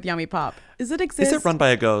going on with Yummy Pop? Does it exist? Is it run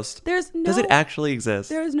by a ghost? Does it actually exist?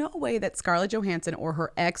 There is no way that Scarlett Johansson or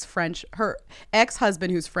her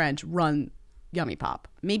ex-husband who's French run Yummy Pop.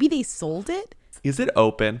 Maybe they sold it? Is it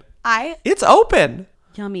open? It's open.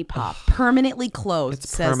 Yummy Pop permanently closed.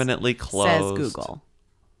 It's permanently closed. Says Google.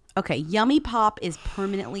 Okay, Yummy Pop is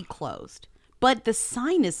permanently closed, but the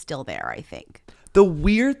sign is still there, I think. The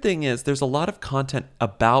weird thing is there's a lot of content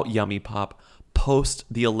about Yummy Pop post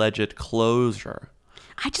the alleged closure.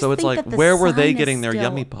 So it's like, where were they getting their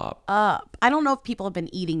Yummy Pop? I don't know if people have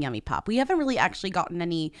been eating Yummy Pop. We haven't really actually gotten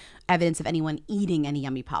any evidence of anyone eating any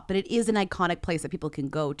Yummy Pop, but it is an iconic place that people can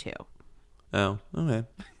go to. Oh, okay.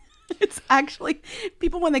 It's actually,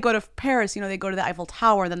 people when they go to Paris, they go to the Eiffel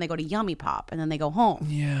Tower, then they go to Yummy Pop, and then they go home.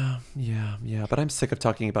 Yeah. But I'm sick of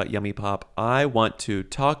talking about Yummy Pop. I want to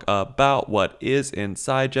talk about what is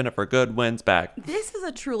inside Ginnifer Goodwin's bag. This is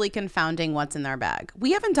a truly confounding what's in their bag.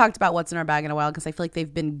 We haven't talked about what's in our bag in a while because I feel like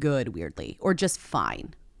they've been good, weirdly, or just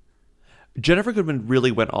fine. Ginnifer Goodwin really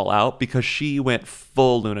went all out because she went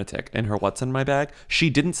full lunatic in her What's in My Bag. She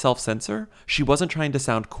didn't self-censor. She wasn't trying to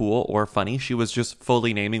sound cool or funny. She was just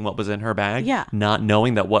fully naming what was in her bag, not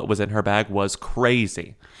knowing that what was in her bag was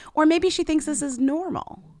crazy. Or maybe she thinks this is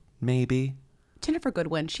normal. Maybe. Ginnifer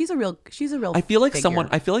Goodwin, she's a real I feel like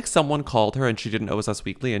figure. someone called her and she didn't know it was Us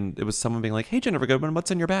Weekly, and it was someone being like, "Hey Ginnifer Goodwin, what's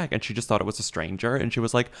in your bag?" And she just thought it was a stranger, and she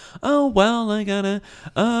was like, "Oh well, I got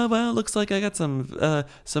looks like I got some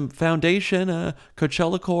foundation,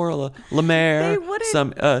 Coachella Core, La Mer,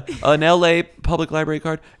 some an LA Public Library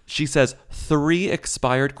card." She says 3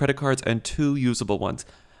 expired credit cards and 2 usable ones.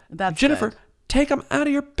 That's Ginnifer, good. take them out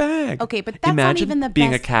of your bag. Okay, but that's Imagine not even the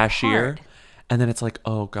being best a cashier. part. And then it's like,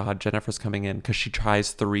 oh God, Jennifer's coming in because she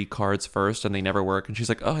tries 3 cards first and they never work. And she's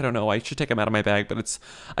like, oh, I don't know. I should take them out of my bag, but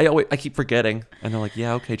I keep forgetting. And they're like,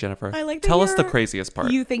 yeah, okay, Jennifer. I like Tell us the craziest part.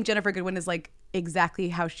 You think Ginnifer Goodwin is like exactly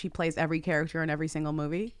how she plays every character in every single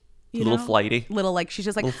movie? Flighty. She's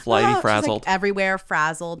just like little flighty, frazzled. She's like everywhere,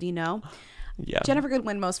 frazzled, Yeah. Jennifer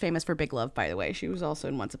Goodwin, most famous for Big Love, by the way. She was also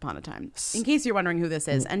in Once Upon a Time. In case you're wondering who this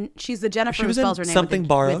is, and she's the Jennifer who spells her name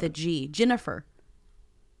with a G. Ginnifer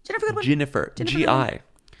Goodwin. Ginnifer. G-I.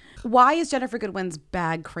 Why is Ginnifer Goodwin's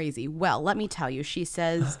bag crazy? Well, let me tell you. She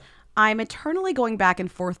says, I'm eternally going back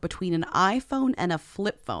and forth between an iPhone and a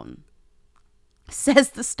flip phone,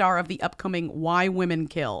 says the star of the upcoming Why Women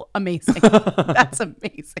Kill. Amazing. That's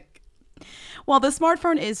amazing. While the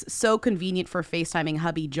smartphone is so convenient for FaceTiming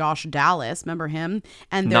hubby Josh Dallas, remember him?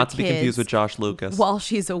 And their Not to be kids confused with Josh Lucas. while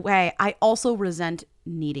she's away, I also resent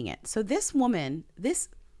needing it. So this woman,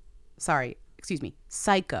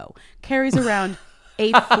 psycho, carries around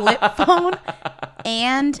a flip phone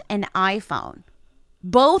and an iPhone,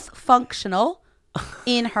 both functional,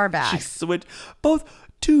 in her bag. She switched both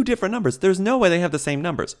 2 different numbers. There's no way they have the same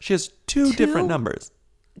numbers. She has two different numbers.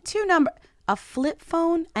 A flip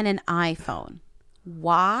phone and an iPhone.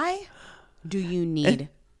 Why do you need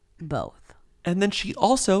both? And then she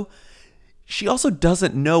also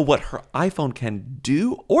doesn't know what her iPhone can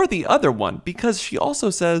do or the other one, because she also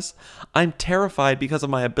says, I'm terrified because of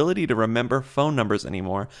my ability to remember phone numbers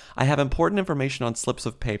anymore. I have important information on slips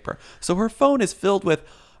of paper. So her phone is filled with,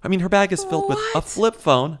 her bag is filled with a flip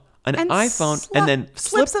phone, an iPhone, and then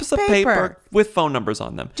slips of paper with phone numbers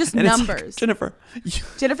on them. Just and numbers. It's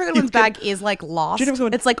like, Jennifer Goodwin's bag is like lost. Jennifer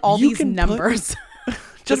Goodwin, it's like all you these can numbers.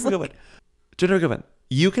 Jennifer Goodwin,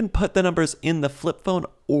 you can put the numbers in the flip phone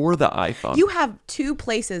or the iPhone. You have 2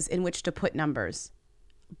 places in which to put numbers.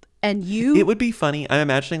 And It would be funny. I'm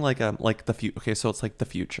imagining like the future. Okay, so it's like the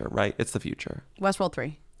future, right? It's the future. Westworld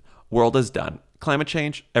 3. World is done. Climate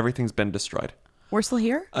change, everything's been destroyed. We're still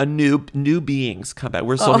here? New beings come back.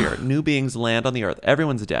 We're still here. New beings land on the earth.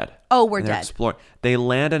 Everyone's dead. Oh, we're And they're dead. Exploring. They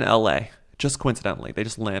land in LA. Just coincidentally, they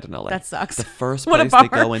just land in LA. That sucks. The first What a place they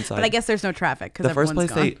bummer. go inside. But I guess there's no traffic because The first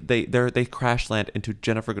everyone's place gone. they crash land into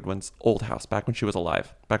Jennifer Goodwin's old house back when she was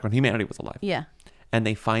alive, back when humanity was alive. Yeah. And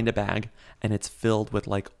they find a bag, and it's filled with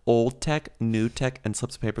like old tech, new tech, and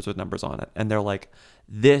slips of papers with numbers on it. And they're like,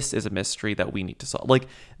 this is a mystery that we need to solve. Like,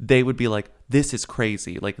 they would be like, this is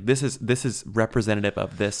crazy. Like, this is representative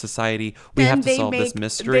of this society. We have to solve this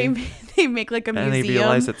mystery. They make like a museum. And they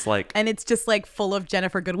realize it's like, and it's just like full of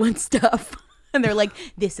Jennifer Goodwin stuff. And they're like,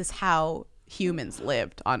 this is how humans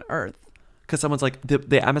lived on Earth. because someone's like,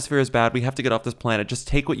 the atmosphere is bad. We have to get off this planet. Just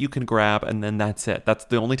take what you can grab, and then that's it. That's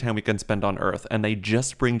the only time we can spend on Earth. And they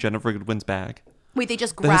just bring Jennifer Goodwin's bag. Wait, they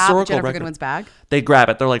just The grab historical Jennifer record. Goodwin's bag? They grab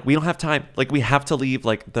it. They're like, we don't have time. Like, we have to leave.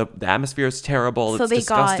 Like, the atmosphere is terrible. So It's they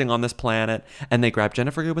disgusting got- on this planet. And they grab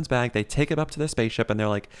Jennifer Goodwin's bag. They take it up to their spaceship, and they're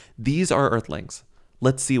like, these are Earthlings.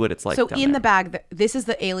 Let's see what it's like. So down in there. the bag, this is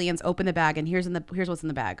the aliens open the bag, and here's what's in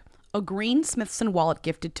the bag. A green Smithson wallet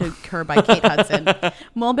gifted to her by Kate Hudson,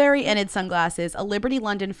 mulberry ended sunglasses, a Liberty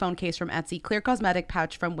London phone case from Etsy, clear cosmetic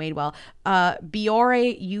pouch from Wadewell,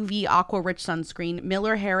 Biore UV Aqua Rich sunscreen,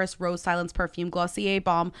 Miller Harris Rose Silence perfume, Glossier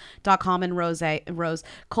Balm.com and Rose,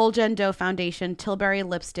 Colgen Doe foundation, Tilbury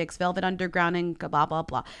lipsticks, Velvet Underground, and blah blah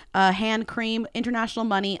blah. Hand cream, international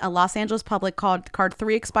money, a Los Angeles Public card,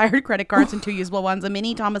 3 expired credit cards and 2 usable ones, a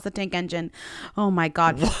mini Thomas the Tank Engine. Oh my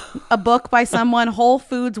God. A book by someone, Whole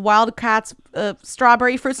Foods, Wildcats,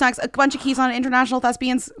 strawberry fruit snacks, a bunch of keys on an International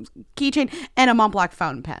Thespians keychain, and a Montblanc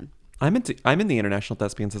fountain pen. I'm in the International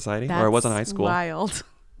Thespian Society, or I was in high school. Wild.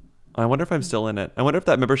 I wonder if I'm still in it. I wonder if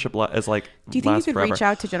that membership is like. Do you think you lasts could forever. reach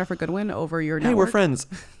out to Jennifer Goodwin over your Hey, network? we're friends.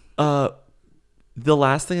 The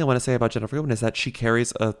last thing I want to say about Jennifer Goodwin is that she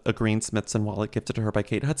carries a green Smithson wallet gifted to her by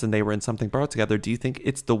Kate Hudson. They were in Something Borrowed together. Do you think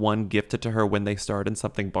it's the one gifted to her when they starred in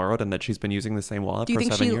Something Borrowed, and that she's been using the same wallet Do you for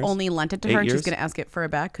think 7 she years? only lent it to 8 her and she's years? going to ask it for it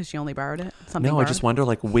back because she only borrowed it? Something No, I borrowed? just wonder,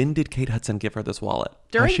 like, when did Kate Hudson give her this wallet?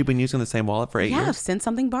 During- Has she been using the same wallet for 8 Yeah, years? since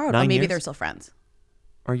Something Borrowed. 9 Or maybe years? they're still friends.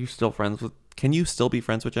 Are you still friends with? Can you still be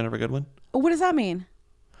friends with Jennifer Goodwin? What does that mean?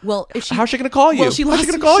 Well, if she, How's she gonna call you? Well, she How's lost, she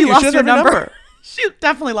gonna call she you? lost She doesn't your have your number. number. She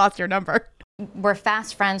definitely lost your number. We're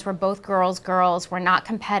fast friends. We're both girls. We're not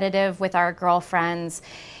competitive with our girlfriends.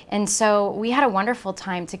 And so we had a wonderful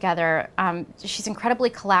time together. She's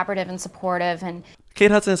incredibly collaborative and supportive. And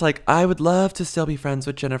Kate Hudson is like, I would love to still be friends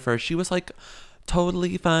with Jennifer. She was like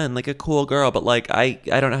totally fun, like a cool girl, but like I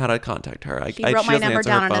don't know how to contact her. She wrote my doesn't number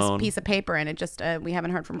answer her down on a phone. piece of paper, and it just we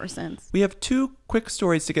haven't heard from her since. We have 2 quick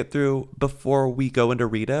stories to get through before we go into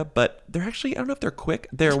Rita, but they're actually, I don't know if they're quick,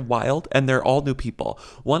 they're wild, and they're all new people.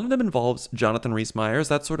 One of them involves Jonathan Rhys-Meyers.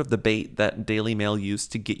 That's sort of the bait that Daily Mail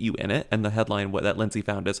used to get you in it, and the headline that Lindsay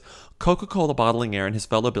found is, Coca-Cola Bottling Air and his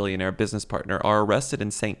fellow billionaire business partner are arrested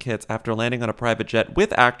in St. Kitts after landing on a private jet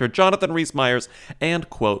with actor Jonathan Rhys-Meyers and,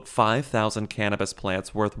 quote, 5,000 cannabis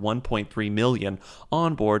plants worth $1.3 million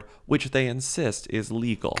on board, which they insist is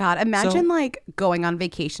legal. God, imagine So- like going on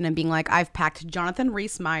vacation and being like, I've packed Jonathan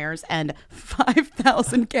Rhys-Meyers and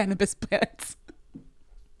 5,000 cannabis plants.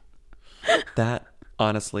 That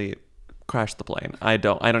honestly crashed the plane. I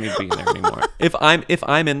don't need to be in there anymore. If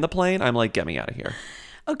I'm in the plane, I'm like, get me out of here.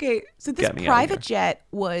 Okay, so this Get me outta private jet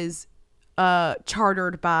was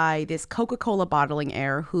chartered by this Coca-Cola bottling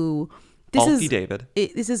heir who... Alki David.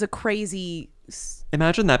 This is a crazy...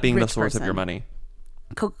 Imagine that being the rich source of person. your money.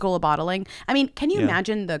 Coca-Cola bottling. I mean, can you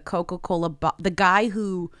imagine the Coca-Cola... the guy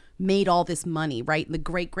who made all this money, right? The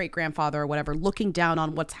great-great-grandfather or whatever, looking down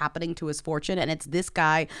on what's happening to his fortune. And it's this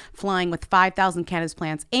guy flying with 5,000 cannabis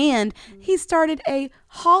plants. And he started a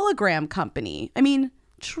hologram company. I mean,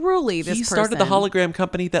 truly, this He person... started the hologram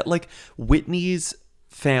company that, like, Whitney's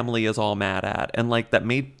family is all mad at. And, like, that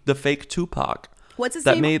made the fake Tupac. What's his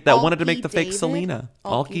that name? wanted to Alki make the fake David? Selena.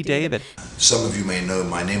 Alki Alki David. Some of you may know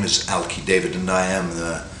my name is Alki David, and I am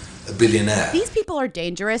a billionaire. These people are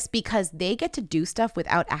dangerous because they get to do stuff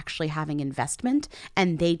without actually having investment,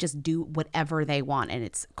 and they just do whatever they want, and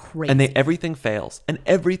it's crazy. And everything fails.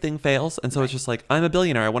 And so it's just like, I'm a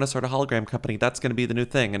billionaire. I want to start a hologram company. That's going to be the new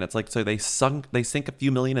thing. And it's like, so they sink a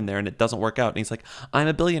few million in there and it doesn't work out. And he's like, I'm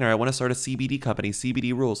a billionaire. I want to start a CBD company.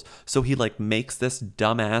 CBD rules. So he like makes this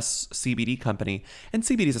dumbass CBD company. And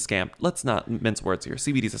CBD's a scam. Let's not mince words here.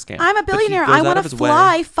 CBD's a scam. I'm a But he billionaire. goes I out want of to his way-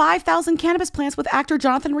 fly 5,000 cannabis plants with actor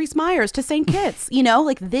Jonathan Rhys Meyers to St. Kitts. You know,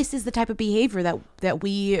 like this is the type of behavior that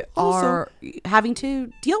we are having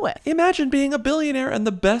to deal with. Imagine being a billionaire and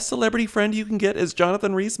the best celebrity friend you can get is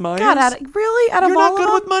Jonathan Rhys Meyers. God, really? Out of You're all not good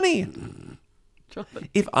of with them? money.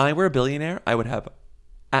 If I were a billionaire, I would have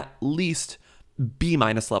at least B-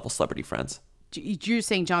 level celebrity friends. You're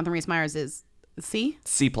saying Jonathan Rhys Meyers is C?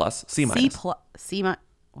 C+, C-.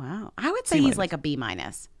 Wow. I would say C-. he's like a B-.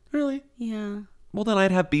 Really? Yeah. Well, then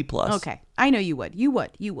I'd have B+. Okay. I know you would. You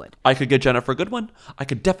would. I could get Jennifer Goodwin. I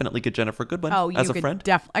could definitely get Jennifer Goodwin as a friend.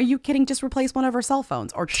 Are you kidding? Just replace one of her cell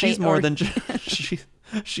phones or She's more than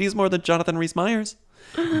she's more than Jonathan Rhys Meyers.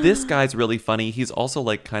 This guy's really funny. He's also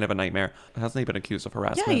like kind of a nightmare. Hasn't he been accused of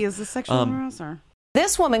harassment? Yeah, he is a sexual harasser.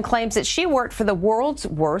 This woman claims that she worked for the world's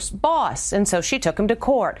worst boss, and so she took him to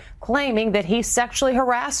court, claiming that he sexually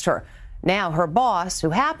harassed her. Now her boss,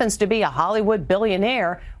 who happens to be a Hollywood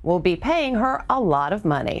billionaire, will be paying her a lot of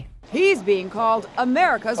money. He's being called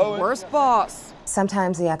America's worst boss.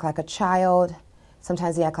 Sometimes he acts like a child.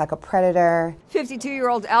 Sometimes he acts like a predator.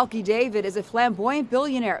 52-year-old Alki David is a flamboyant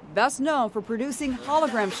billionaire, best known for producing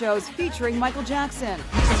hologram shows featuring Michael Jackson.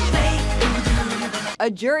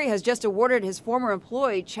 A jury has just awarded his former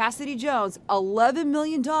employee, Chastity Jones, $11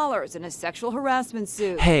 million in a sexual harassment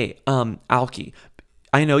suit. Hey, Alki,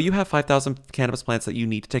 I know you have 5,000 cannabis plants that you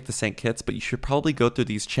need to take to St. Kitts, but you should probably go through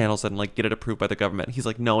these channels and like get it approved by the government. He's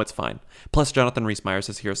like, no, it's fine. Plus, Jonathan Rhys Meyers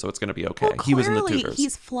is here, so it's going to be okay. Well, he was in the clearly, tubers.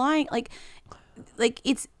 he's flying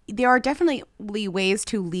there are definitely ways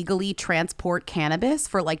to legally transport cannabis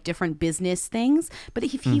for like different business things. But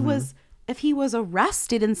if he was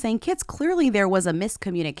arrested in St. Kitts, clearly there was a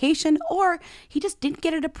miscommunication, or he just didn't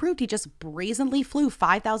get it approved. He just brazenly flew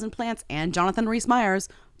 5,000 plants and Jonathan Rhys Meyers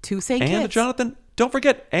to St. Kitts. Don't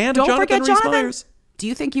forget Jonathan Rhys Meyers. Do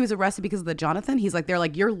you think he was arrested because of the Jonathan? He's like, they're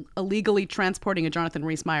like, you're illegally transporting a Jonathan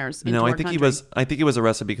Rhys Meyers into No, our I think country. I think he was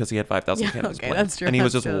arrested because he had 5,000 cannabis okay, plants. that's true, And he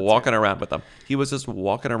was that's just true, walking around with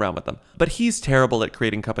them. But he's terrible at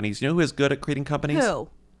creating companies. You know who is good at creating companies? Who?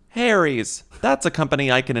 Harry's. That's a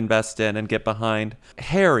company I can invest in and get behind.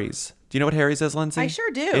 Harry's. Do you know what Harry's is, Lindsay? I sure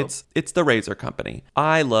do. It's the razor company.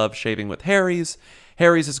 I love shaving with Harry's.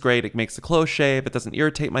 Harry's is great. It makes the close shave. It doesn't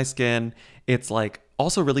irritate my skin. It's like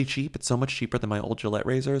also really cheap. It's so much cheaper than my old Gillette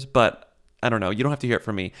razors, but I don't know. You don't have to hear it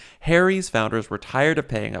from me. Harry's founders were tired of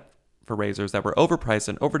paying up for razors that were overpriced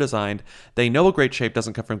and overdesigned. They know a great shape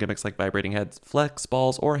doesn't come from gimmicks like vibrating heads, flex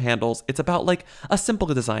balls, or handles. It's about like a simple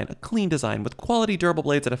design, a clean design with quality durable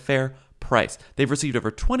blades at a fair price. They've received over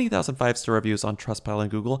 20,000 5-star reviews on Trustpilot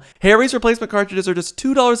and Google. Harry's replacement cartridges are just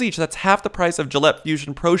 $2 each. That's half the price of Gillette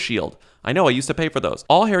Fusion Pro Shield. I know, I used to pay for those.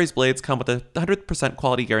 All Harry's blades come with a 100%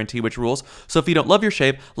 quality guarantee, which rules. So if you don't love your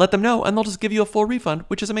shape, let them know and they'll just give you a full refund,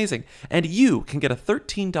 which is amazing. And you can get a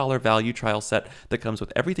 $13 value trial set that comes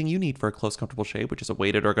with everything you need for a close, comfortable shave, which is a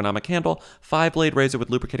weighted ergonomic handle, 5-blade razor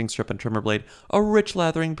with lubricating strip and trimmer blade, a rich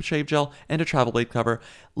lathering shave gel, and a travel blade cover.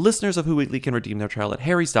 Listeners of Who Weekly can redeem their trial at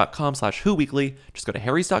harrys.com/whoweekly. Just go to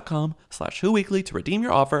harrys.com/whoweekly to redeem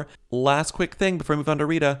your offer. Last quick thing before we move on to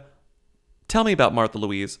Rita. Tell me about Martha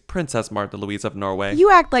Louise, Princess Martha Louise of Norway.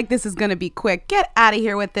 You act like this is going to be quick. Get out of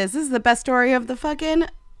here with this. This is the best story of the fucking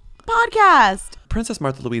podcast. Princess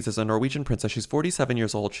Martha Louise is a Norwegian princess. She's 47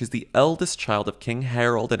 years old. She's the eldest child of King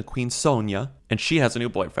Harold and Queen Sonja, and she has a new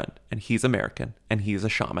boyfriend, and he's American, and he's a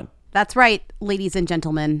shaman. That's right, ladies and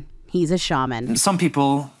gentlemen. He's a shaman. Some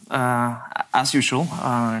people, as usual,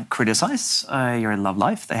 criticize your love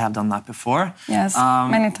life. They have done that before. Yes,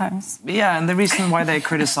 many times. Yeah, and the reason why they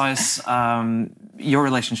criticize your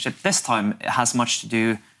relationship this time has much to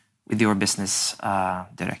do with your business,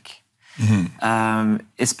 Derek.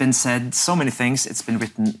 It's been said so many things. It's been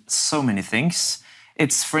written so many things.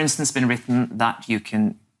 It's, for instance, been written that you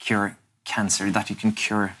can cure cancer, that you can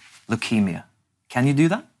cure leukemia. Can you do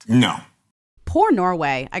that? No. Poor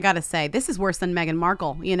Norway, I gotta say. This is worse than Meghan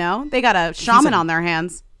Markle, you know? They got a shaman on their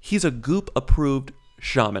hands. He's a Goop-approved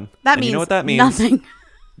shaman. That and means you know what that means? nothing.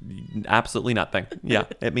 Absolutely nothing. Yeah,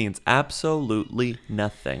 it means absolutely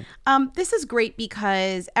nothing. This is great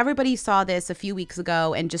because everybody saw this a few weeks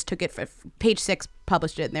ago and just took it for Page Six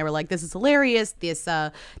published it, and they were like, "This is hilarious. This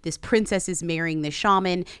princess is marrying this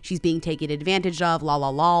shaman. She's being taken advantage of. La la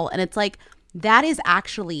la." And it's like, that is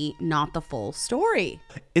actually not the full story.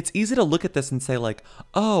 It's easy to look at this and say like,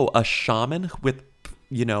 "Oh, a shaman with,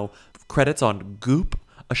 you know, credits on Goop."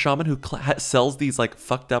 A shaman who sells these like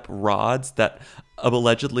fucked up rods that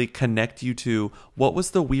allegedly connect you to what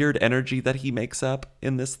was the weird energy that he makes up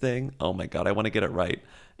in this thing? Oh my god, I want to get it right.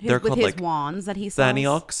 They're called his wands that he sells.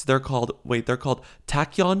 Thaniox. They're called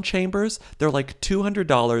tachyon chambers. They're like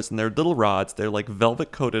 $200 and they're little rods. They're like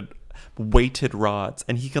velvet coated weighted rods,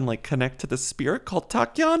 and he can like connect to the spirit called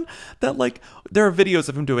tachyon. That like there are videos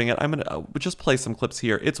of him doing it. I'm gonna just play some clips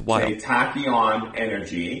here. It's wild. Tachyon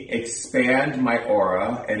energy, expand my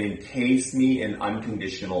aura and encase me in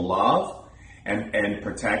unconditional love and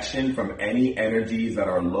protection from any energies that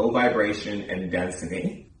are low vibration and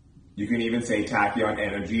density. You can even say tachyon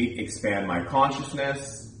energy, expand my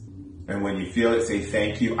consciousness, and when you feel it, say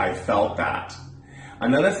thank you, I felt that.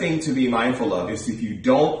 Another thing to be mindful of is if you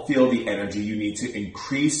don't feel the energy, you need to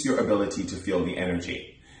increase your ability to feel the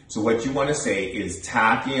energy. So what you want to say is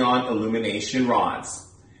tachyon illumination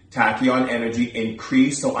rods. Tachyon energy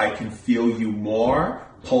increase so I can feel you more,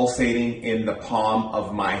 pulsating in the palm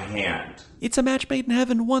of my hand. It's a match made in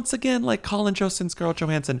heaven once again, like Colin Jost and Scarlett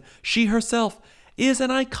Johansson. She herself is an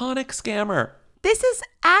iconic scammer. This is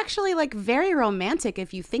actually like very romantic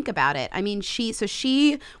if you think about it. I mean, she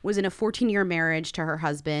was in a 14-year marriage to her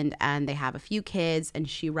husband, and they have a few kids, and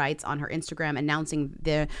she writes on her Instagram announcing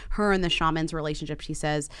her and the shaman's relationship. She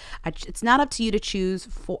says, "It's not up to you to choose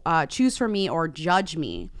for me or judge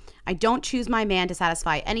me. I don't choose my man to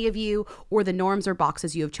satisfy any of you or the norms or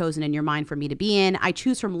boxes you have chosen in your mind for me to be in. I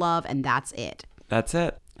choose from love, and that's it." That's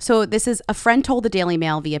it. So this is a friend told the Daily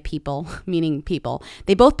Mail via People, meaning people.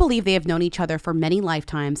 They both believe they have known each other for many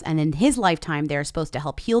lifetimes, and in his lifetime, they are supposed to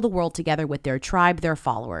help heal the world together with their tribe, their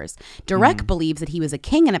followers. Derek believes that he was a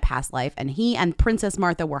king in a past life, and he and Princess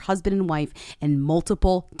Martha were husband and wife in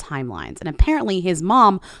multiple timelines. And apparently his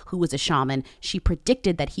mom, who was a shaman, she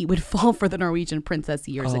predicted that he would fall for the Norwegian princess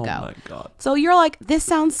years ago. Oh my God. So you're like, this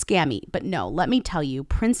sounds scammy, but no, let me tell you,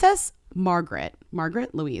 Princess Martha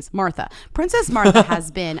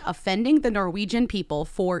has been offending the Norwegian people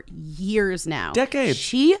for years now. Decades.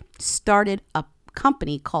 She started a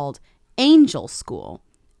company called Angel School.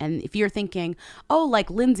 And if you're thinking, oh, like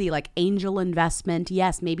Lindsay, like angel investment,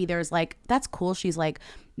 yes, maybe there's like, that's cool. She's like,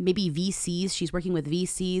 maybe VCs. She's working with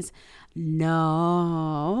VCs.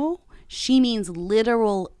 No, she means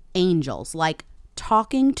literal angels, like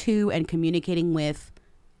talking to and communicating with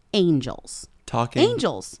angels.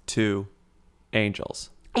 Angels. To angels.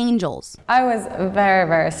 Angels. I was very,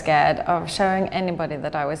 very scared of showing anybody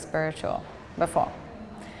that I was spiritual before.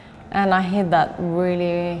 And I hid that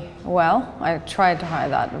really well. I tried to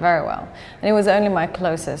hide that very well. And it was only my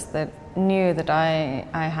closest that knew that I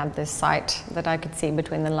had this sight, that I could see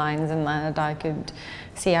between the lines, and that I could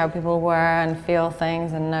see how people were and feel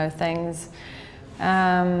things and know things.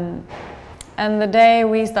 And the day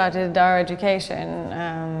we started our education,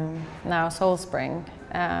 now Soul Spring,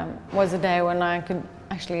 was a day when I could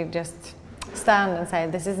actually just stand and say,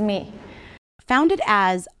 this is me. Founded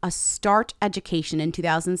as a Start Education in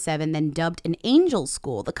 2007, then dubbed an Angel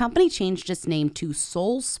School, the company changed its name to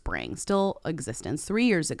Soul Spring, still existence, 3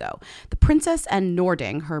 years ago. The princess and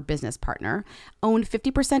Nording, her business partner, owned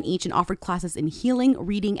 50% each and offered classes in healing,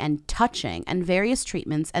 reading, and touching, and various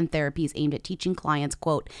treatments and therapies aimed at teaching clients,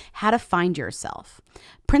 quote, how to find yourself.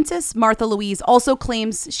 Princess Martha Louise also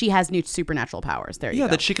claims she has new supernatural powers. There you go.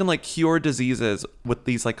 Yeah, that she can like cure diseases with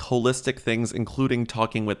these like holistic things, including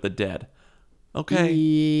talking with the dead. Okay.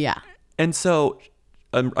 Yeah. And so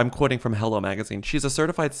I'm quoting from Hello Magazine. She's a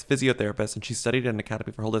certified physiotherapist and she studied at an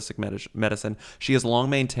academy for holistic medicine. She has long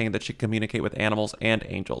maintained that she can communicate with animals and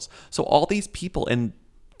angels. So all these people in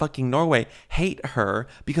fucking Norway hate her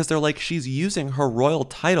because they're like, she's using her royal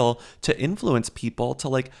title to influence people to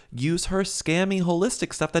like use her scammy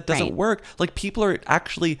holistic stuff that doesn't work. Like people are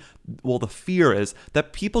actually, well, the fear is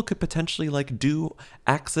that people could potentially like do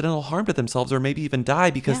accidental harm to themselves or maybe even die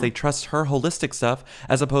because they trust her holistic stuff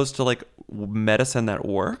as opposed to like medicine that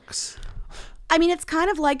works. I mean, it's kind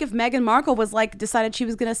of like if Meghan Markle was like decided she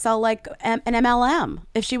was going to sell like an MLM.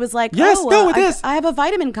 If she was like, I have a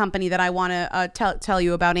vitamin company that I want to tell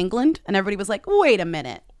you about England. And everybody was like, wait a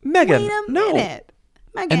minute. Meghan, Meghan.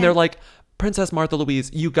 And they're like, Princess Martha Louise,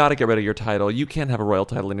 you got to get rid of your title. You can't have a royal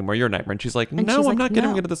title anymore. You're a nightmare. And she's like, I'm not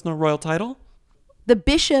getting rid of this royal title. The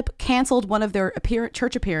bishop canceled one of their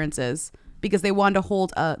church appearances because they wanted to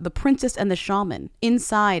hold the princess and the shaman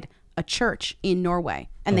inside a church in Norway.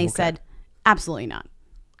 And they said, absolutely not.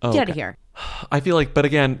 Get out of here. I feel like, but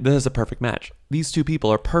again, this is a perfect match. These two people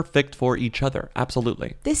are perfect for each other.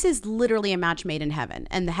 Absolutely. This is literally a match made in heaven,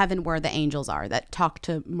 and the heaven where the angels are that talk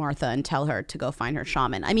to Martha and tell her to go find her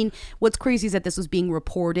shaman. I mean, what's crazy is that this was being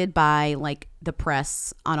reported by like the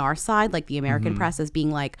press on our side, like the American press, as being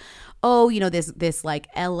like, oh, you know, this like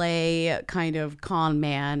LA kind of con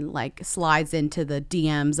man like slides into the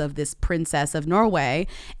DMs of this princess of Norway,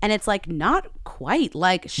 and it's like not quite.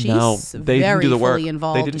 Like she's very fully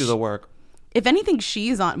involved. They didn't do the work. If anything,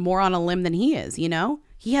 she's more on a limb than he is, you know?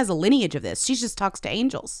 He has a lineage of this. She just talks to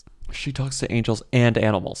angels. She talks to angels and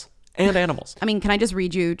animals. And animals. I mean, can I just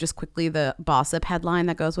read you just quickly the Bossip headline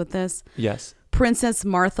that goes with this? Yes. Princess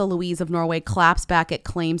Martha Louise of Norway claps back at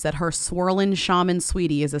claims that her swirling shaman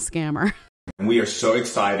sweetie is a scammer. And we are so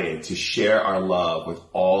excited to share our love with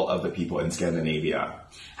all of the people in Scandinavia.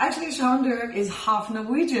 Actually, Sean Dirk is half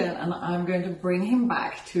Norwegian, and I'm going to bring him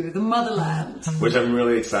back to the motherland. Which I'm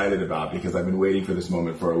really excited about because I've been waiting for this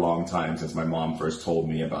moment for a long time since my mom first told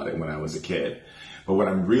me about it when I was a kid. But what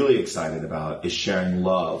I'm really excited about is sharing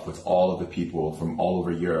love with all of the people from all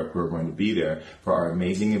over Europe who are going to be there for our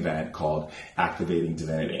amazing event called Activating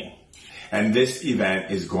Divinity. And this event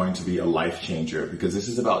is going to be a life changer because this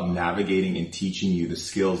is about navigating and teaching you the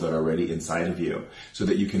skills that are already inside of you so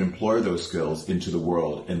that you can employ those skills into the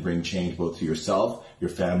world and bring change both to yourself, your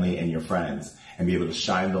family, and your friends and be able to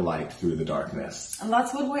shine the light through the darkness. And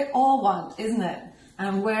that's what we all want, isn't it?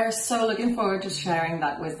 And we're so looking forward to sharing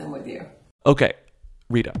that wisdom with you. Okay,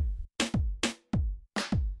 Rita.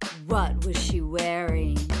 What was she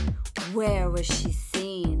wearing? Where was she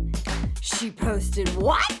seen? She posted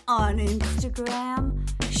what on Instagram?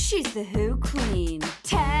 She's the Who Queen.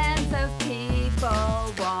 Tens of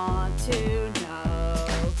people want to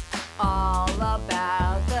know all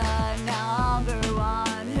about the number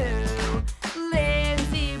one Who.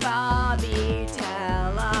 Lindsay Bobby,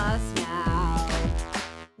 tell us now.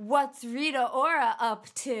 What's Rita Ora up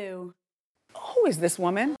to? Who is this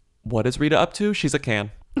woman? What is Rita up to? She's a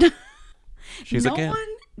can. She's a can. No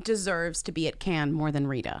one deserves to be at Cannes more than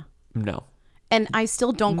Rita. No. And I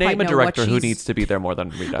still don't Name quite know a director what who needs to be there more than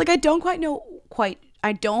Rita. Like I don't quite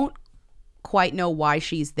know why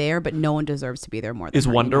she's there, but no one deserves to be there more than Is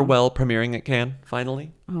her. Wonderwell premiering at Cannes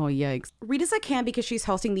finally? Oh, yikes. Rita's at Cannes because she's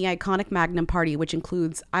hosting the iconic Magnum Party, which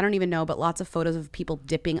includes, I don't even know, but lots of photos of people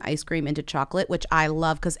dipping ice cream into chocolate, which I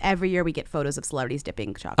love because every year we get photos of celebrities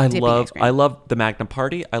dipping chocolate. I love the Magnum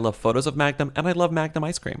Party. I love photos of Magnum, and I love Magnum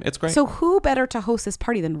ice cream. It's great. So who better to host this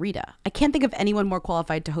party than Rita? I can't think of anyone more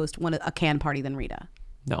qualified to host a Cannes party than Rita.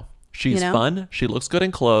 No. She's fun. She looks good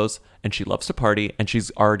in clothes, and she loves to party, and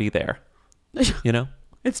she's already there. You know?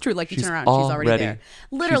 It's true. Like you turn around, she's already there.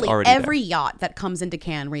 Literally every yacht that comes into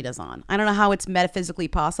Cannes, Rita's on. I don't know how it's metaphysically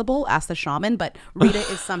possible. Ask the shaman, but Rita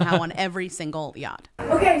is somehow on every single yacht.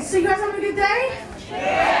 Okay, so you guys having a good day?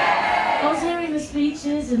 Yeah! I was hearing the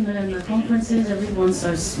speeches and the conferences. Everyone's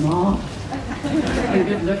so smart and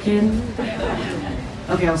good looking.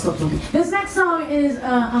 Okay, I'll stop talking. This next song is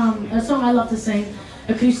a song I love to sing,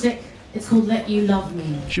 acoustic. It's called Let You Love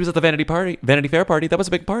Me. She was at the Vanity Fair party. That was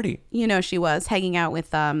a big party. You know she was hanging out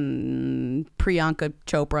with Priyanka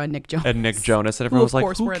Chopra and Nick Jonas. And everyone was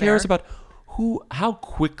like, who cares about how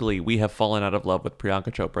quickly we have fallen out of love with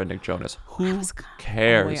Priyanka Chopra and Nick Jonas? Who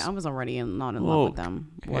cares? I was already not in love with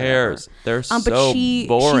them. Who cares? They're so but she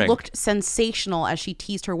boring. She looked sensational as she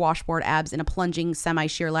teased her washboard abs in a plunging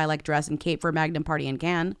semi-sheer lilac dress and cape for a Magnum Party in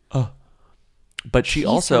Cannes. But she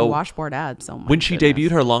also washboard abs. So when she debuted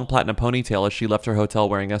her long platinum ponytail as she left her hotel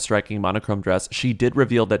wearing a striking monochrome dress, she did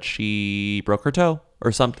reveal that she broke her toe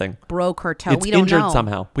or something. Broke her toe. It's we don't injured know.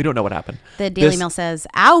 Somehow. We don't know what happened. The Daily Mail says,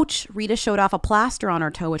 "Ouch!" Rita showed off a plaster on her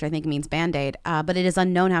toe, which I think means Band-Aid. But it is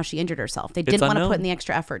unknown how she injured herself. They didn't want to put in the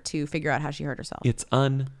extra effort to figure out how she hurt herself. It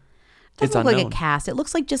doesn't look like a cast. It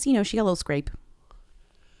looks like just she got a little scrape.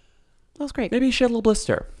 That was great. Maybe she had a little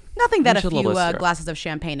blister. Nothing that Maybe a she had little few blister. glasses of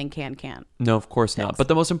champagne and can't. No, of course not. But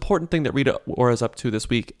the most important thing that Rita Ora's up to this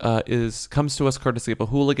week comes to us courtesy of a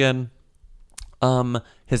hooligan.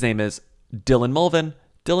 His name is Dylan Mulvin.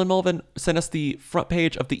 Dylan Mulvin sent us the front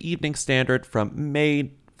page of the Evening Standard from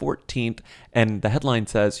May 14th, and the headline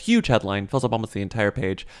says, huge headline, fills up almost the entire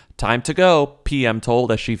page, "Time to go," PM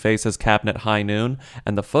told as she faces cabinet high noon,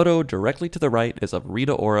 and the photo directly to the right is of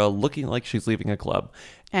Rita Ora looking like she's leaving a club.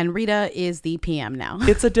 And Rita is the PM now.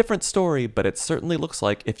 It's a different story, but it certainly looks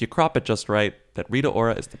like, if you crop it just right, that Rita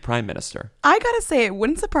Ora is the prime minister. I gotta say, it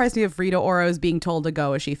wouldn't surprise me if Rita Ora was being told to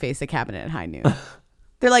go as she faced the cabinet at high noon.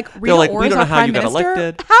 They're like, Rita we Ora's don't know our how prime you got minister?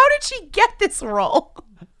 elected. How did she get this role?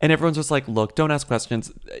 And everyone's just like, look, don't ask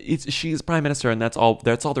questions. She's prime minister, and that's all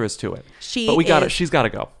there is to it. But she's got to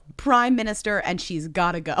go. Prime minister, and she's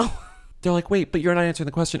gotta go. They're like, wait, but you're not answering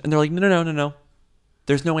the question. And they're like, no.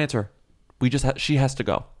 There's no answer. She has to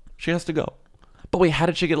go. She has to go. But wait, how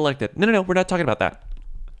did she get elected? No, we're not talking about that.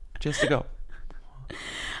 She has to go.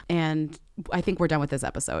 And I think we're done with this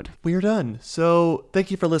episode. We are done. So thank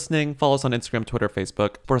you for listening. Follow us on Instagram, Twitter,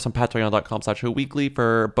 Facebook. Support us on patreon.com/whoweekly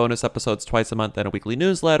for bonus episodes twice a month and a weekly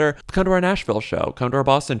newsletter. Come to our Nashville show. Come to our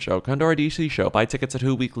Boston show. Come to our DC show. Buy tickets at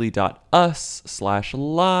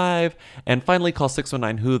whoweekly.us/live. And finally, call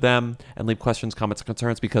 619-WHO-THEM and leave questions, comments, and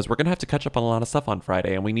concerns, because we're going to have to catch up on a lot of stuff on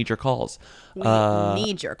Friday, and we need your calls. We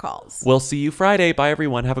need your calls. We'll see you Friday. Bye,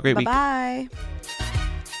 everyone. Have a great week. Bye-bye.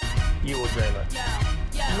 You will dream it.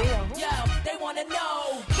 Yo, they wanna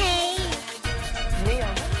know. Hey.